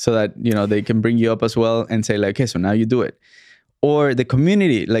so that, you know, they can bring you up as well and say like, okay, so now you do it. Or the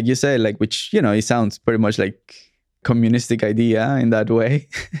community, like you said, like, which, you know, it sounds pretty much like communistic idea in that way.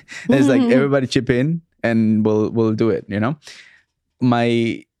 It's like everybody chip in and we'll do it, you know?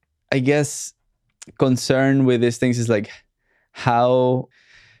 My, I guess, concern with these things is like how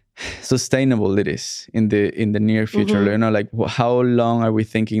sustainable it is in the near future. You know, like how long are we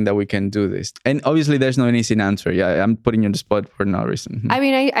thinking that we can do this? And obviously there's no easy answer. Yeah, I'm putting you on the spot for no reason. I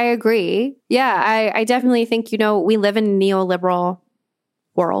mean, I agree. Yeah, I definitely think, you know, we live in a neoliberal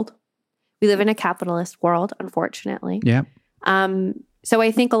world. We live in a capitalist world, unfortunately. Yeah. So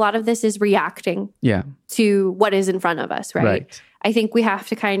I think a lot of this is reacting to what is in front of us, right? I think we have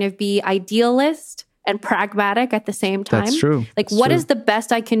to kind of be idealist and pragmatic at the same time. That's true. Like, what is the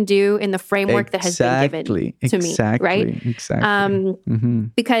best I can do in the framework that has been given to me, right?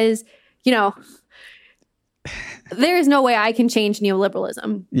 Exactly. Because, you know, there is no way I can change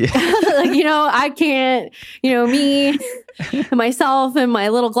neoliberalism. Yeah. Like, you know, I can't, you know, me, myself and my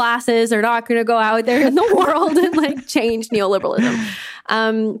little glasses are not going to go out there in the world and like change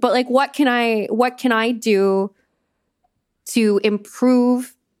neoliberalism. But like, what can I do to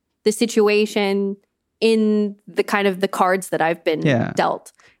improve the situation in the kind of the cards that I've been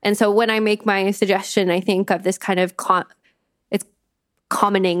dealt? And so when I make my suggestion, I think of this kind of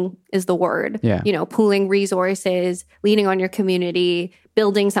commoning is the word. Yeah. You know, pooling resources, leaning on your community,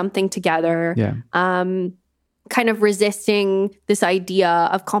 building something together. Yeah. Kind of resisting this idea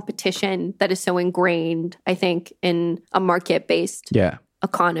of competition that is so ingrained, I think, in a market-based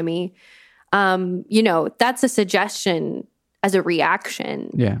economy. You know, that's a suggestion as a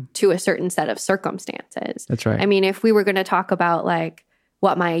reaction to a certain set of circumstances. That's right. I mean, if we were going to talk about like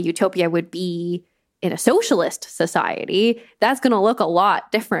what my utopia would be in a socialist society, that's going to look a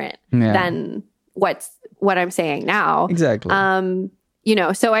lot different than what I'm saying now. Exactly. You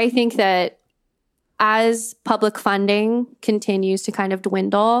know, so I think that as public funding continues to kind of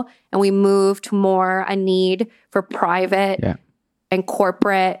dwindle and we move to more a need for private and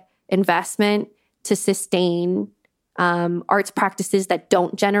corporate investment to sustain arts practices that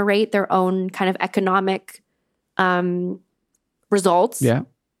don't generate their own kind of economic results,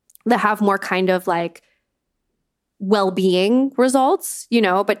 that have more kind of like well-being results, you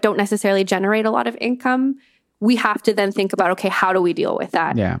know, but don't necessarily generate a lot of income, we have to then think about, okay, how do we deal with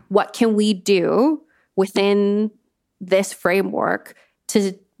that? Yeah. What can we do within this framework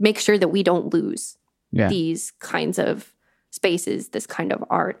to make sure that we don't lose these kinds of spaces, this kind of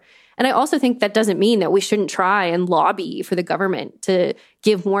art? And I also think that doesn't mean that we shouldn't try and lobby for the government to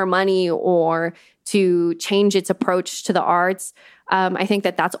give more money or to change its approach to the arts. I think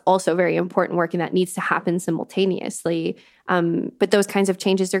that that's also very important work and that needs to happen simultaneously. But those kinds of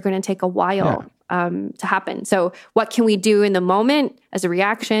changes are going to take a while to happen. So what can we do in the moment as a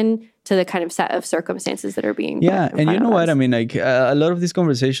reaction to the kind of set of circumstances that are being put in and front you know of what? us? I mean, like a lot of these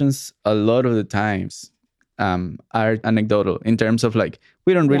conversations, a lot of the times are anecdotal in terms of like,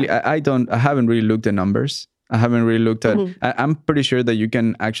 we don't really, I haven't really looked at numbers. I haven't really looked at, I'm pretty sure that you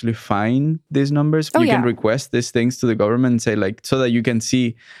can actually find these numbers. You can request these things to the government and say like, so that you can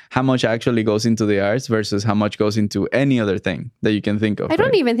see how much actually goes into the arts versus how much goes into any other thing that you can think of. I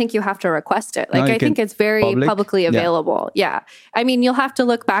don't even think you have to request it. Like, I think it's very publicly available. Yeah. I mean, you'll have to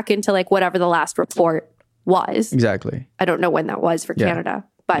look back into like whatever the last report was. Exactly. I don't know when that was for Canada,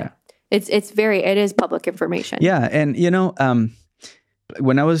 but it is public information. Yeah. And you know,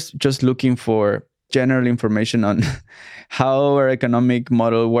 when I was just looking for general information on how our economic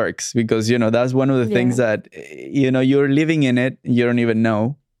model works, because, you know, that's one of the things that, you know, you're living in it, you don't even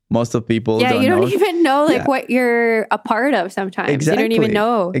know, most of people you don't know. even know what you're a part of sometimes. Exactly. You don't even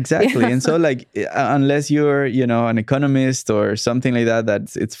know. Exactly. And so like, unless you're, an economist or something like that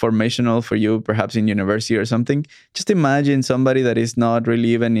it's formational for you, perhaps in university or something, just imagine somebody that is not really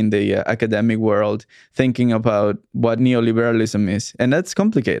even in the academic world thinking about what neoliberalism is. And that's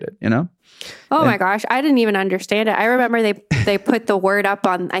complicated, Oh my gosh, I didn't even understand it. I remember they put the word up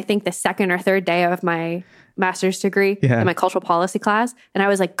on, I think, the second or third day of my master's degree in my cultural policy class. And I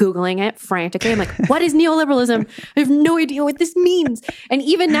was like Googling it frantically. I'm like, what is neoliberalism? I have no idea what this means. And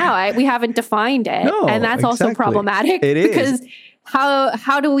even now we haven't defined it. No, and that's also problematic. It is. Because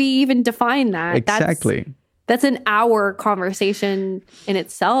how do we even define that? Exactly. That's an hour conversation in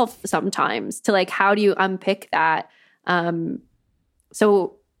itself sometimes to like, how do you unpick that?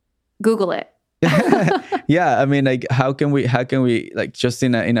 So Google it. Yeah, I mean, like, how can we like just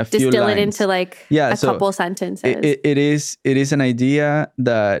in a few distill lines, it into like a couple sentences? It is an idea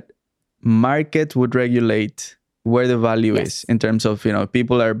that market would regulate where the value is in terms of,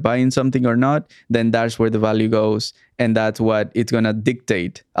 people are buying something or not, then that's where the value goes. And that's what it's going to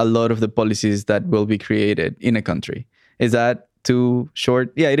dictate a lot of the policies that will be created in a country. Is that too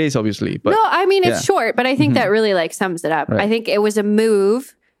short? Yeah, it is, obviously. But no, I mean, it's short, but I think that really like sums it up. Right. I think it was a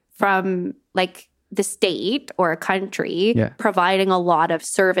move from like the state or a country providing a lot of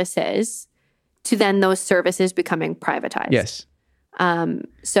services to then those services becoming privatized. Yes.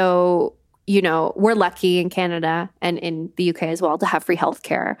 So, we're lucky in Canada and in the UK as well to have free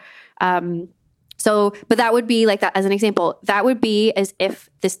healthcare. But that would be like that as an example. That would be as if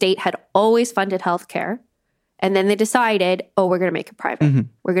the state had always funded healthcare and then they decided, we're going to make it private. Mm-hmm.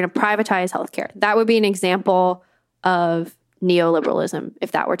 We're going to privatize healthcare. That would be an example of neoliberalism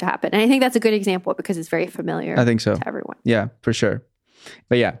if that were to happen. And I think that's a good example because it's very familiar I think so. to everyone. Yeah, for sure.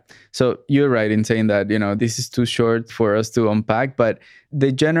 But yeah, so you're right in saying that, this is too short for us to unpack. But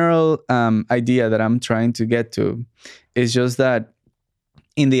the general idea that I'm trying to get to is just that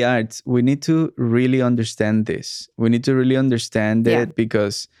in the arts, we need to really understand this. We need to really understand it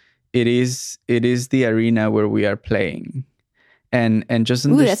because it is the arena where we are playing. And just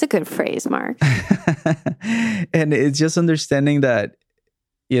Ooh, that's a good phrase, Mark. And it's just understanding that,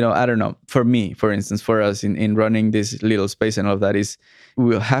 I don't know, for me, for instance, for us in running this little space and all of that is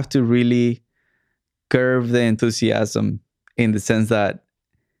we'll have to really curve the enthusiasm in the sense that,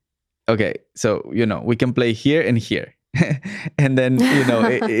 okay, so, we can play here and here. And then,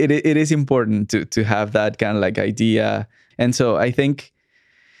 it is important to have that kind of like idea. And so I think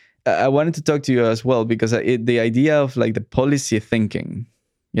I wanted to talk to you as well because the idea of like the policy thinking,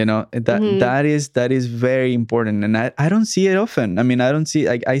 that is very important. And I don't see it often. I mean, I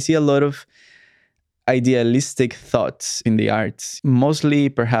see a lot of idealistic thoughts in the arts, mostly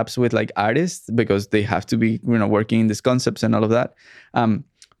perhaps with like artists because they have to be, working in these concepts and all of that.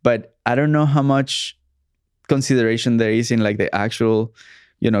 But I don't know how much consideration there is in like the actual,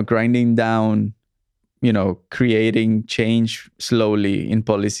 grinding down, creating change slowly in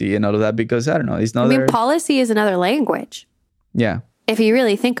policy and all of that, because I don't know, it's not. I mean, policy is another language. Yeah. If you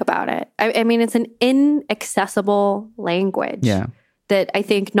really think about it, I mean, it's an inaccessible language that I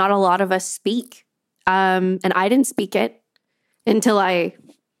think not a lot of us speak. And I didn't speak it until I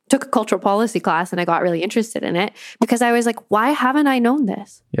took a cultural policy class and I got really interested in it because I was like, why haven't I known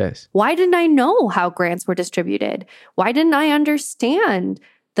this? Yes. Why didn't I know how grants were distributed? Why didn't I understand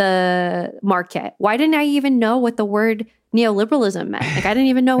the market? Why didn't I even know what the word neoliberalism meant? Like, I didn't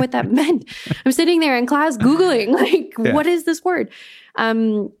even know what that meant. I'm sitting there in class Googling, like, what is this word? I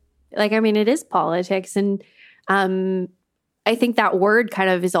mean, it is politics. And I think that word kind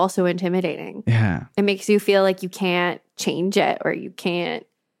of is also intimidating. Yeah. It makes you feel like you can't change it or you can't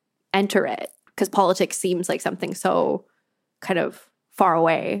enter it because politics seems like something so kind of far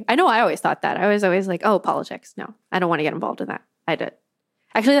away. I know I always thought that. I was always like, oh, politics. No, I don't want to get involved in that. I did.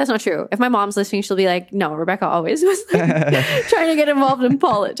 Actually, that's not true. If my mom's listening, she'll be like, no, Rebecca always was like, trying to get involved in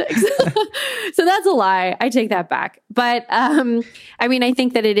politics. So that's a lie. I take that back. But I mean, I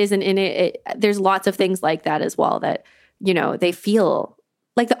think that it isn't in it. There's lots of things like that as well that, they feel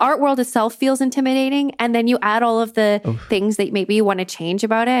like the art world itself feels intimidating. And then you add all of the things that maybe you want to change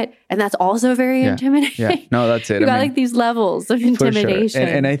about it. And that's also very intimidating. Yeah. No, that's it. You got like these levels of intimidation.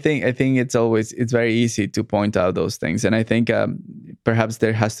 Sure. And I think it's very easy to point out those things. And I think perhaps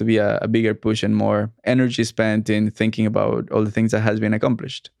there has to be a bigger push and more energy spent in thinking about all the things that has been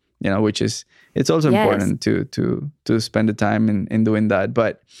accomplished, which is, it's also important to spend the time in doing that.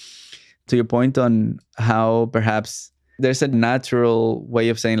 But to your point on how perhaps there's a natural way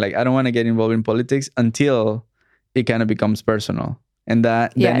of saying, like, I don't want to get involved in politics until it kind of becomes personal. And then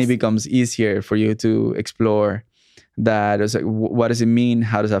it becomes easier for you to explore that is like, what does it mean?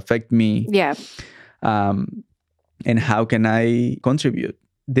 How does it affect me? Yeah. And how can I contribute?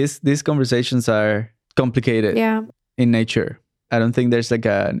 These conversations are complicated in nature. I don't think there's like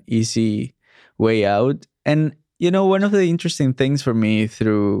an easy way out. And, one of the interesting things for me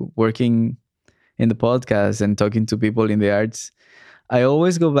through working in the podcast and talking to people in the arts, I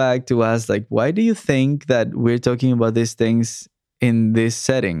always go back to ask, like, why do you think that we're talking about these things in this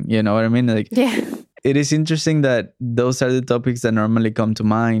setting? You know what I mean? Like, it is interesting that those are the topics that normally come to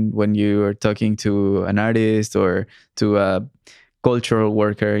mind when you are talking to an artist or to a cultural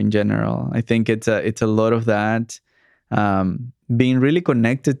worker in general. I think it's a lot of that, being really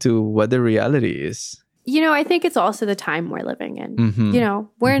connected to what the reality is. I think it's also the time we're living in. Mm-hmm.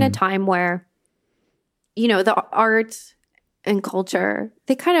 We're in a time where, the art and culture,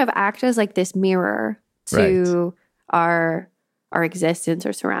 they kind of act as like this mirror to our existence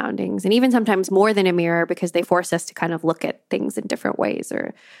or surroundings, and even sometimes more than a mirror, because they force us to kind of look at things in different ways.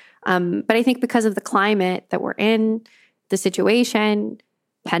 Or, but I think because of the climate that we're in, the situation,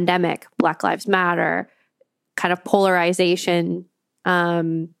 pandemic, Black Lives Matter, kind of polarization.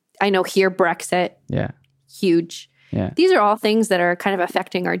 I know here, Brexit, huge. Yeah. These are all things that are kind of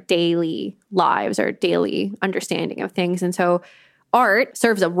affecting our daily lives, our daily understanding of things. And so art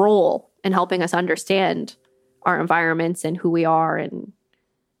serves a role in helping us understand our environments and who we are. And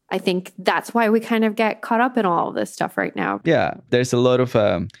I think that's why we kind of get caught up in all of this stuff right now. Yeah, there's a lot of,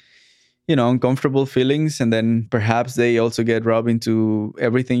 uncomfortable feelings. And then perhaps they also get rubbed into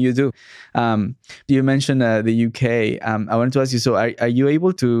everything you do. You mentioned the UK. I wanted to ask you, so are you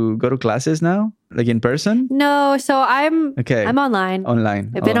able to go to classes now? Like in person? No, so I'm online.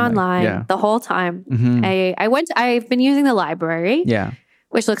 I've been online the whole time. Mm-hmm. I've been using the library. Yeah.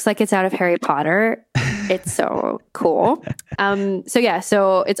 Which looks like it's out of Harry Potter. It's so cool.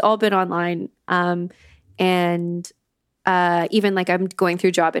 So it's all been online. And even like I'm going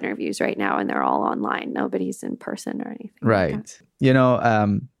through job interviews right now and they're all online. Nobody's in person or anything. Right. Like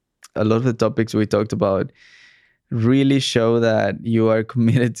a lot of the topics we talked about really show that you are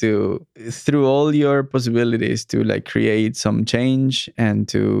committed to, through all your possibilities, to like create some change and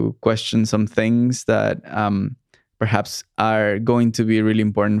to question some things that perhaps are going to be really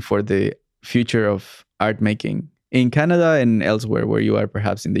important for the future of art making in Canada and elsewhere where you are,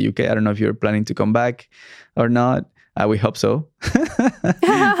 perhaps in the UK. I don't know if you're planning to come back or not. We hope so.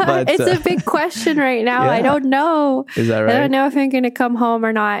 But, it's a big question right now. I don't know. Is that right? I don't know if I'm going to come home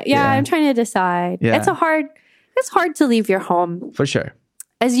or not. I'm trying to decide. Yeah. It's hard to leave your home. For sure.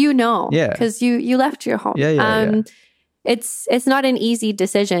 As you know. Yeah. Because you left your home. Yeah. It's not an easy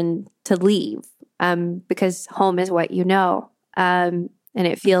decision to leave. Because home is what you know. And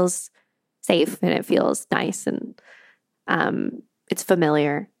it feels safe and it feels nice and it's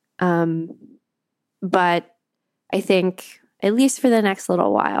familiar. But I think, at least for the next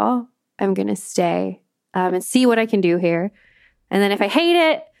little while, I'm going to stay and see what I can do here. And then if I hate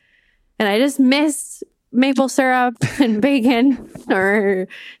it and I just miss maple syrup and bacon or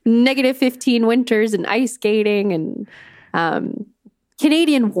 -15 winters and ice skating and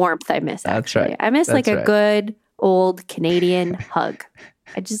Canadian warmth, I miss, actually. That's right. I miss a good old Canadian hug.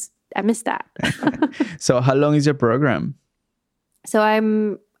 I miss that. So how long is your program? So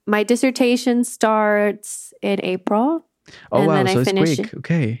my dissertation starts in April. Oh, and wow. Then I finish it's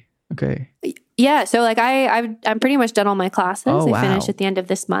quick. Okay. Yeah. So like I'm pretty much done all my classes. I finish at the end of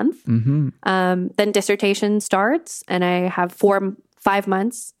this month. Mm-hmm. Then dissertation starts and I have 5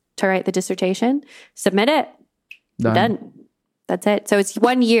 months to write the dissertation. Submit it. Done. That's it. So it's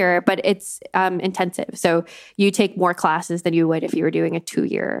 1 year, but it's intensive. So you take more classes than you would if you were doing a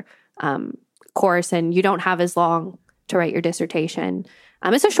 2-year course, and you don't have as long to write your dissertation.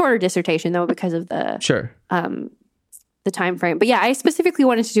 It's a shorter dissertation though because of the time frame. But yeah, I specifically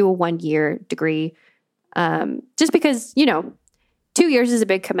wanted to do a 1-year degree, just because 2 years is a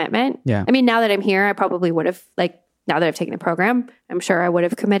big commitment. Yeah. I mean, now that I'm here, I probably would have now that I've taken the program, I'm sure I would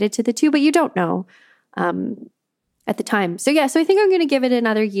have committed to the 2, but you don't know at the time. So yeah, so I think I'm going to give it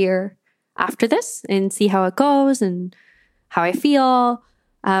another year after this and see how it goes and how I feel.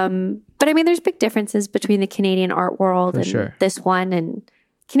 But I mean, there's big differences between the Canadian art world and this one. And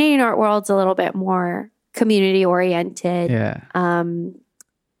Canadian art world's a little bit more community oriented. Yeah.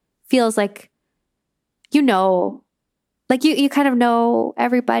 Feels like, like you kind of know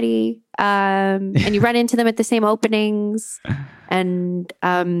everybody, and you run into them at the same openings. And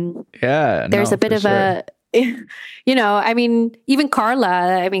there's a bit of a, I mean, even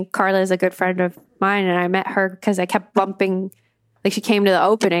Carla is a good friend of mine, and I met her because I kept bumping. Like she came to the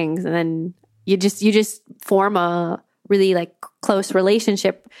openings, and then you just form a really like close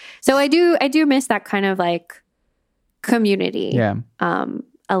relationship. So I do miss that kind of like community a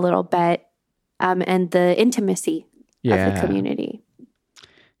little bit, and the intimacy of the community.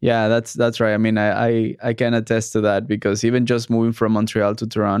 Yeah, that's right. I mean, I can attest to that, because even just moving from Montreal to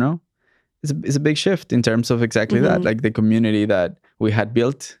Toronto, it's a big shift in terms of exactly that, like the community that we had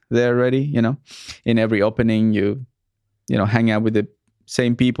built there already. In every opening, you hang out with the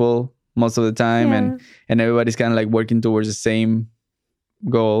same people most of the time, and everybody's kind of like working towards the same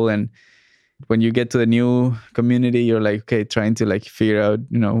goal. And when you get to the new community, you're like, okay, trying to like figure out,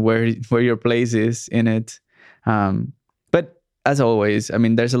 where your place is in it. But as always, I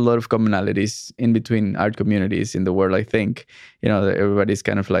mean, there's a lot of commonalities in between art communities in the world. I think, that everybody's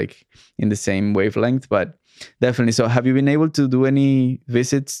kind of like in the same wavelength, but definitely. So have you been able to do any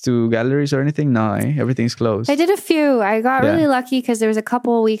visits to galleries or anything? No, everything's closed. I did a few. I got really lucky because there was a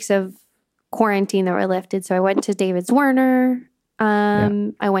couple of weeks of quarantine that were lifted. So I went to David's Werner.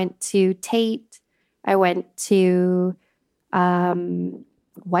 I went to Tate. I went to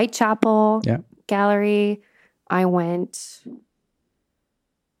Whitechapel Gallery. I went...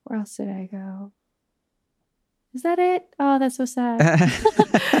 Where else did I go? Is that it? Oh, that's so sad.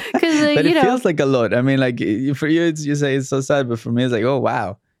 But it feels like a lot. I mean, like for you, you say it's so sad, but for me, it's like, oh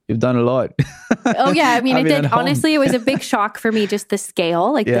wow, you've done a lot. Oh yeah, I mean, it did. Honestly, it was a big shock for me, just the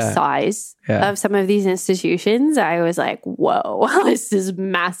scale, like the size of some of these institutions. I was like, whoa, this is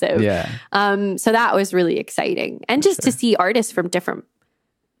massive. Yeah. So that was really exciting, and just to see artists from different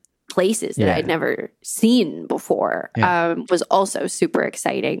places that I'd never seen before was also super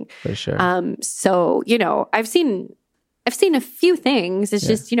exciting. For sure. So, I've seen a few things. It's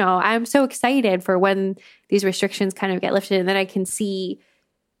just, I'm so excited for when these restrictions kind of get lifted, and then I can see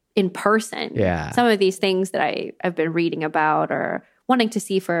in person some of these things that I've been reading about or wanting to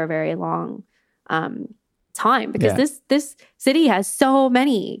see for a very long time, because this city has so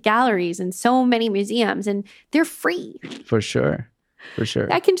many galleries and so many museums, and they're free. For sure. For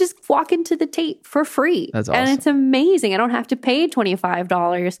sure. I can just walk into the Tate for free. That's awesome. And it's amazing. I don't have to pay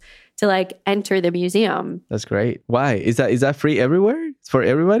 $25 to like enter the museum. That's great. Why? Is that free everywhere? It's for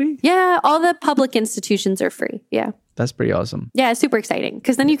everybody? Yeah, all the public institutions are free. Yeah. That's pretty awesome. Yeah, it's super exciting,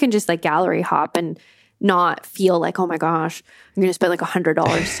 because then you can just like gallery hop and not feel like, oh my gosh, I'm going to spend like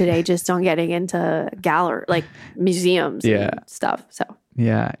 $100 today just on getting into gallery, like museums and stuff. So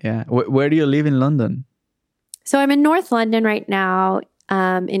yeah. Where do you live in London? So I'm in North London right now,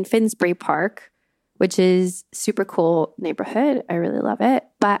 in Finsbury Park, which is super cool neighborhood. I really love it.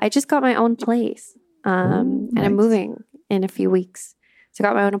 But I just got my own place, and I'm moving in a few weeks. So I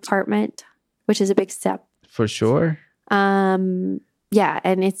got my own apartment, which is a big step. For sure. Yeah,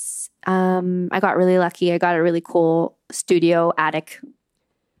 and it's I got really lucky. I got a really cool studio attic,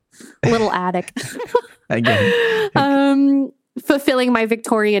 little attic. Again. Fulfilling my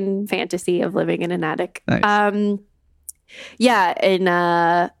Victorian fantasy of living in an attic. Nice. In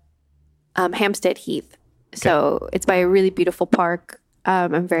Hampstead Heath. Okay. So it's by a really beautiful park.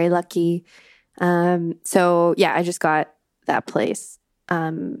 I'm very lucky. I just got that place.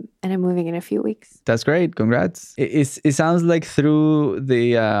 And I'm moving in a few weeks. That's great. Congrats. It sounds like through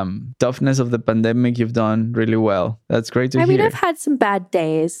the toughness of the pandemic, you've done really well. That's great to hear. I mean, I've had some bad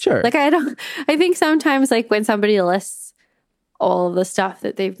days. Sure. Like I think sometimes like when somebody lists all of the stuff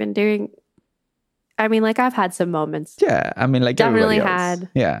that they've been doing, I mean, like I've had some moments. Yeah. I mean, like definitely had.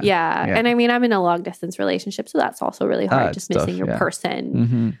 Yeah. And I mean, I'm in a long distance relationship, so that's also really hard, just missing your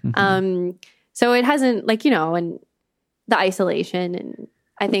person. So it hasn't like, and the isolation. And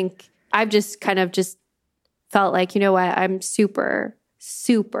I think I've just kind of just felt like, you know what, I'm super,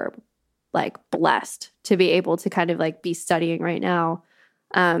 super like blessed to be able to kind of like be studying right now,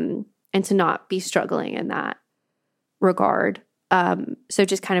 and to not be struggling in that regard. So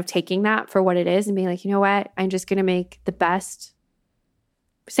just kind of taking that for what it is and being like, you know what, I'm just going to make the best,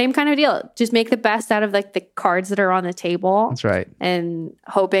 same kind of deal. Just make the best out of like the cards that are on the table. That's right. And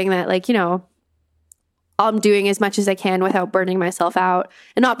hoping that like, I'm doing as much as I can without burning myself out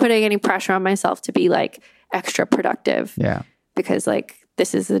and not putting any pressure on myself to be like extra productive. Yeah. Because like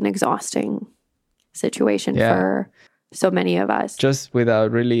this is an exhausting situation for so many of us. Just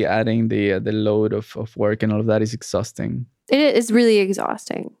without really adding the load of work and all of that is exhausting. It is really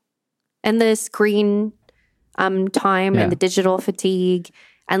exhausting. And the screen time and the digital fatigue.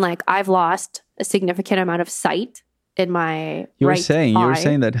 And like I've lost a significant amount of sight in my You were eye.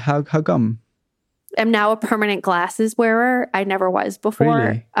 saying that. How come? I'm now a permanent glasses wearer. I never was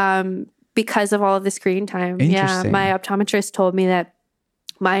before. Really? Because of all of the screen time. Yeah. My optometrist told me that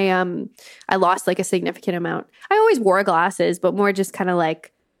I lost like a significant amount. I always wore glasses, but more just kind of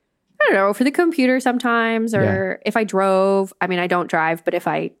like, don't know, for the computer sometimes, or if I drove. I mean, I don't drive, but if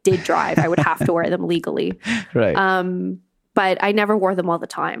I did drive, I would have to wear them legally. Right. But I never wore them all the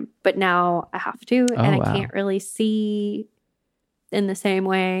time. But now I have to, and I can't really see in the same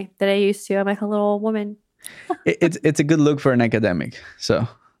way that I used to. I'm like a little woman. It's a good look for an academic. So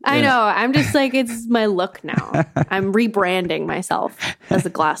I know. I'm just like, it's my look now. I'm rebranding myself as a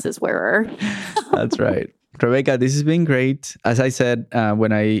glasses wearer. That's right. Rebecca, this has been great. As I said,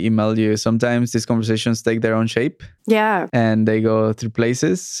 when I emailed you, sometimes these conversations take their own shape. Yeah. And they go through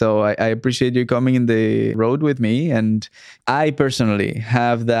places. So I appreciate you coming in the road with me. And I personally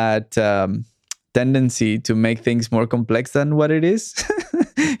have that tendency to make things more complex than what it is.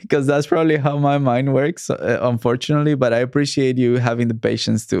 Because that's probably how my mind works, unfortunately. But I appreciate you having the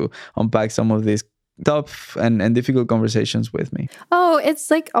patience to unpack some of these tough and difficult conversations with me. Oh,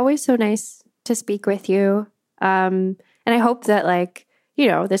 it's like always so nice to speak with you. And I hope that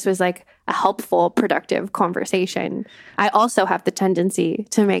this was like a helpful, productive conversation. I also have the tendency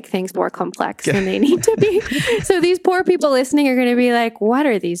to make things more complex than they need to be. So these poor people listening are going to be like, what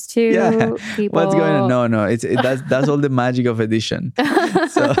are these two people? What's going on? No. That's all the magic of edition.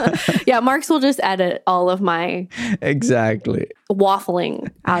 So. Yeah, Marx will just edit all of my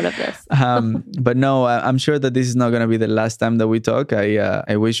waffling out of this. But no, I'm sure that this is not going to be the last time that we talk.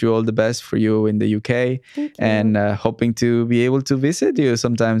 I wish you all the best for you in the UK, and hoping to be able to visit you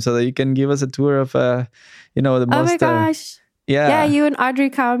sometime so that you can give us a tour of the most. Oh my gosh. Yeah, you and Audrey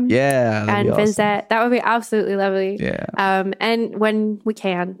come and visit. That would be absolutely lovely. Yeah. And when we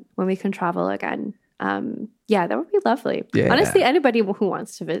can travel again, that would be lovely. Yeah. Honestly, anybody who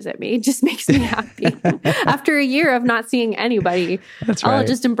wants to visit me just makes me happy. After a year of not seeing anybody, I'll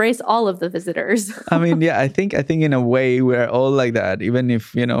just embrace all of the visitors. I mean, I think in a way we're all like that. Even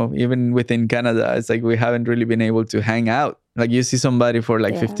if, even within Canada, it's like we haven't really been able to hang out. Like you see somebody for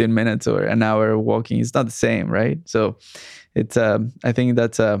 15 minutes or an hour walking. It's not the same, right? So it's, I think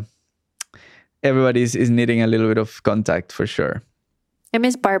that's, everybody is needing a little bit of contact for sure. I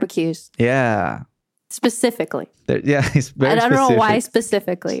miss barbecues. Yeah. Specifically. It's very I don't know why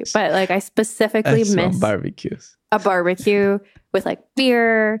specifically, but I specifically miss barbecues. A barbecue with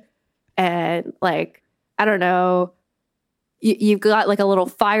beer and I don't know, you've got a little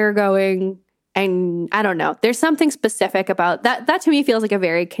fire going, and I don't know. There's something specific about that. That to me feels like a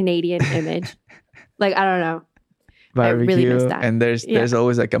very Canadian image. I don't know. Barbecue, I really miss that. And there's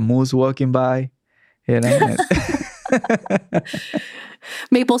always a moose walking by,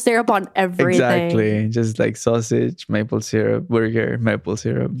 Maple syrup on everything. Exactly. Just sausage, maple syrup, burger, maple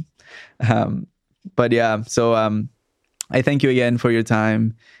syrup. But yeah, so I thank you again for your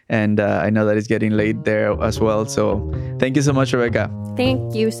time. And I know that it's getting late there as well. So thank you so much, Rebecca.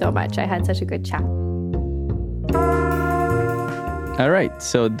 Thank you so much. I had such a good chat. All right.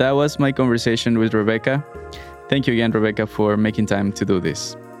 So that was my conversation with Rebecca. Thank you again, Rebecca, for making time to do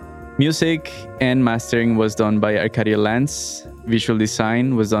this. Music and mastering was done by Arcadia Lance. Visual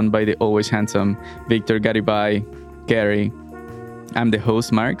design was done by the always handsome Victor Garibay, Gary. I'm the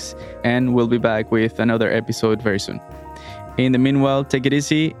host, Marx, and we'll be back with another episode very soon. In the meanwhile, take it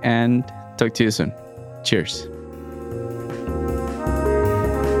easy and talk to you soon. Cheers.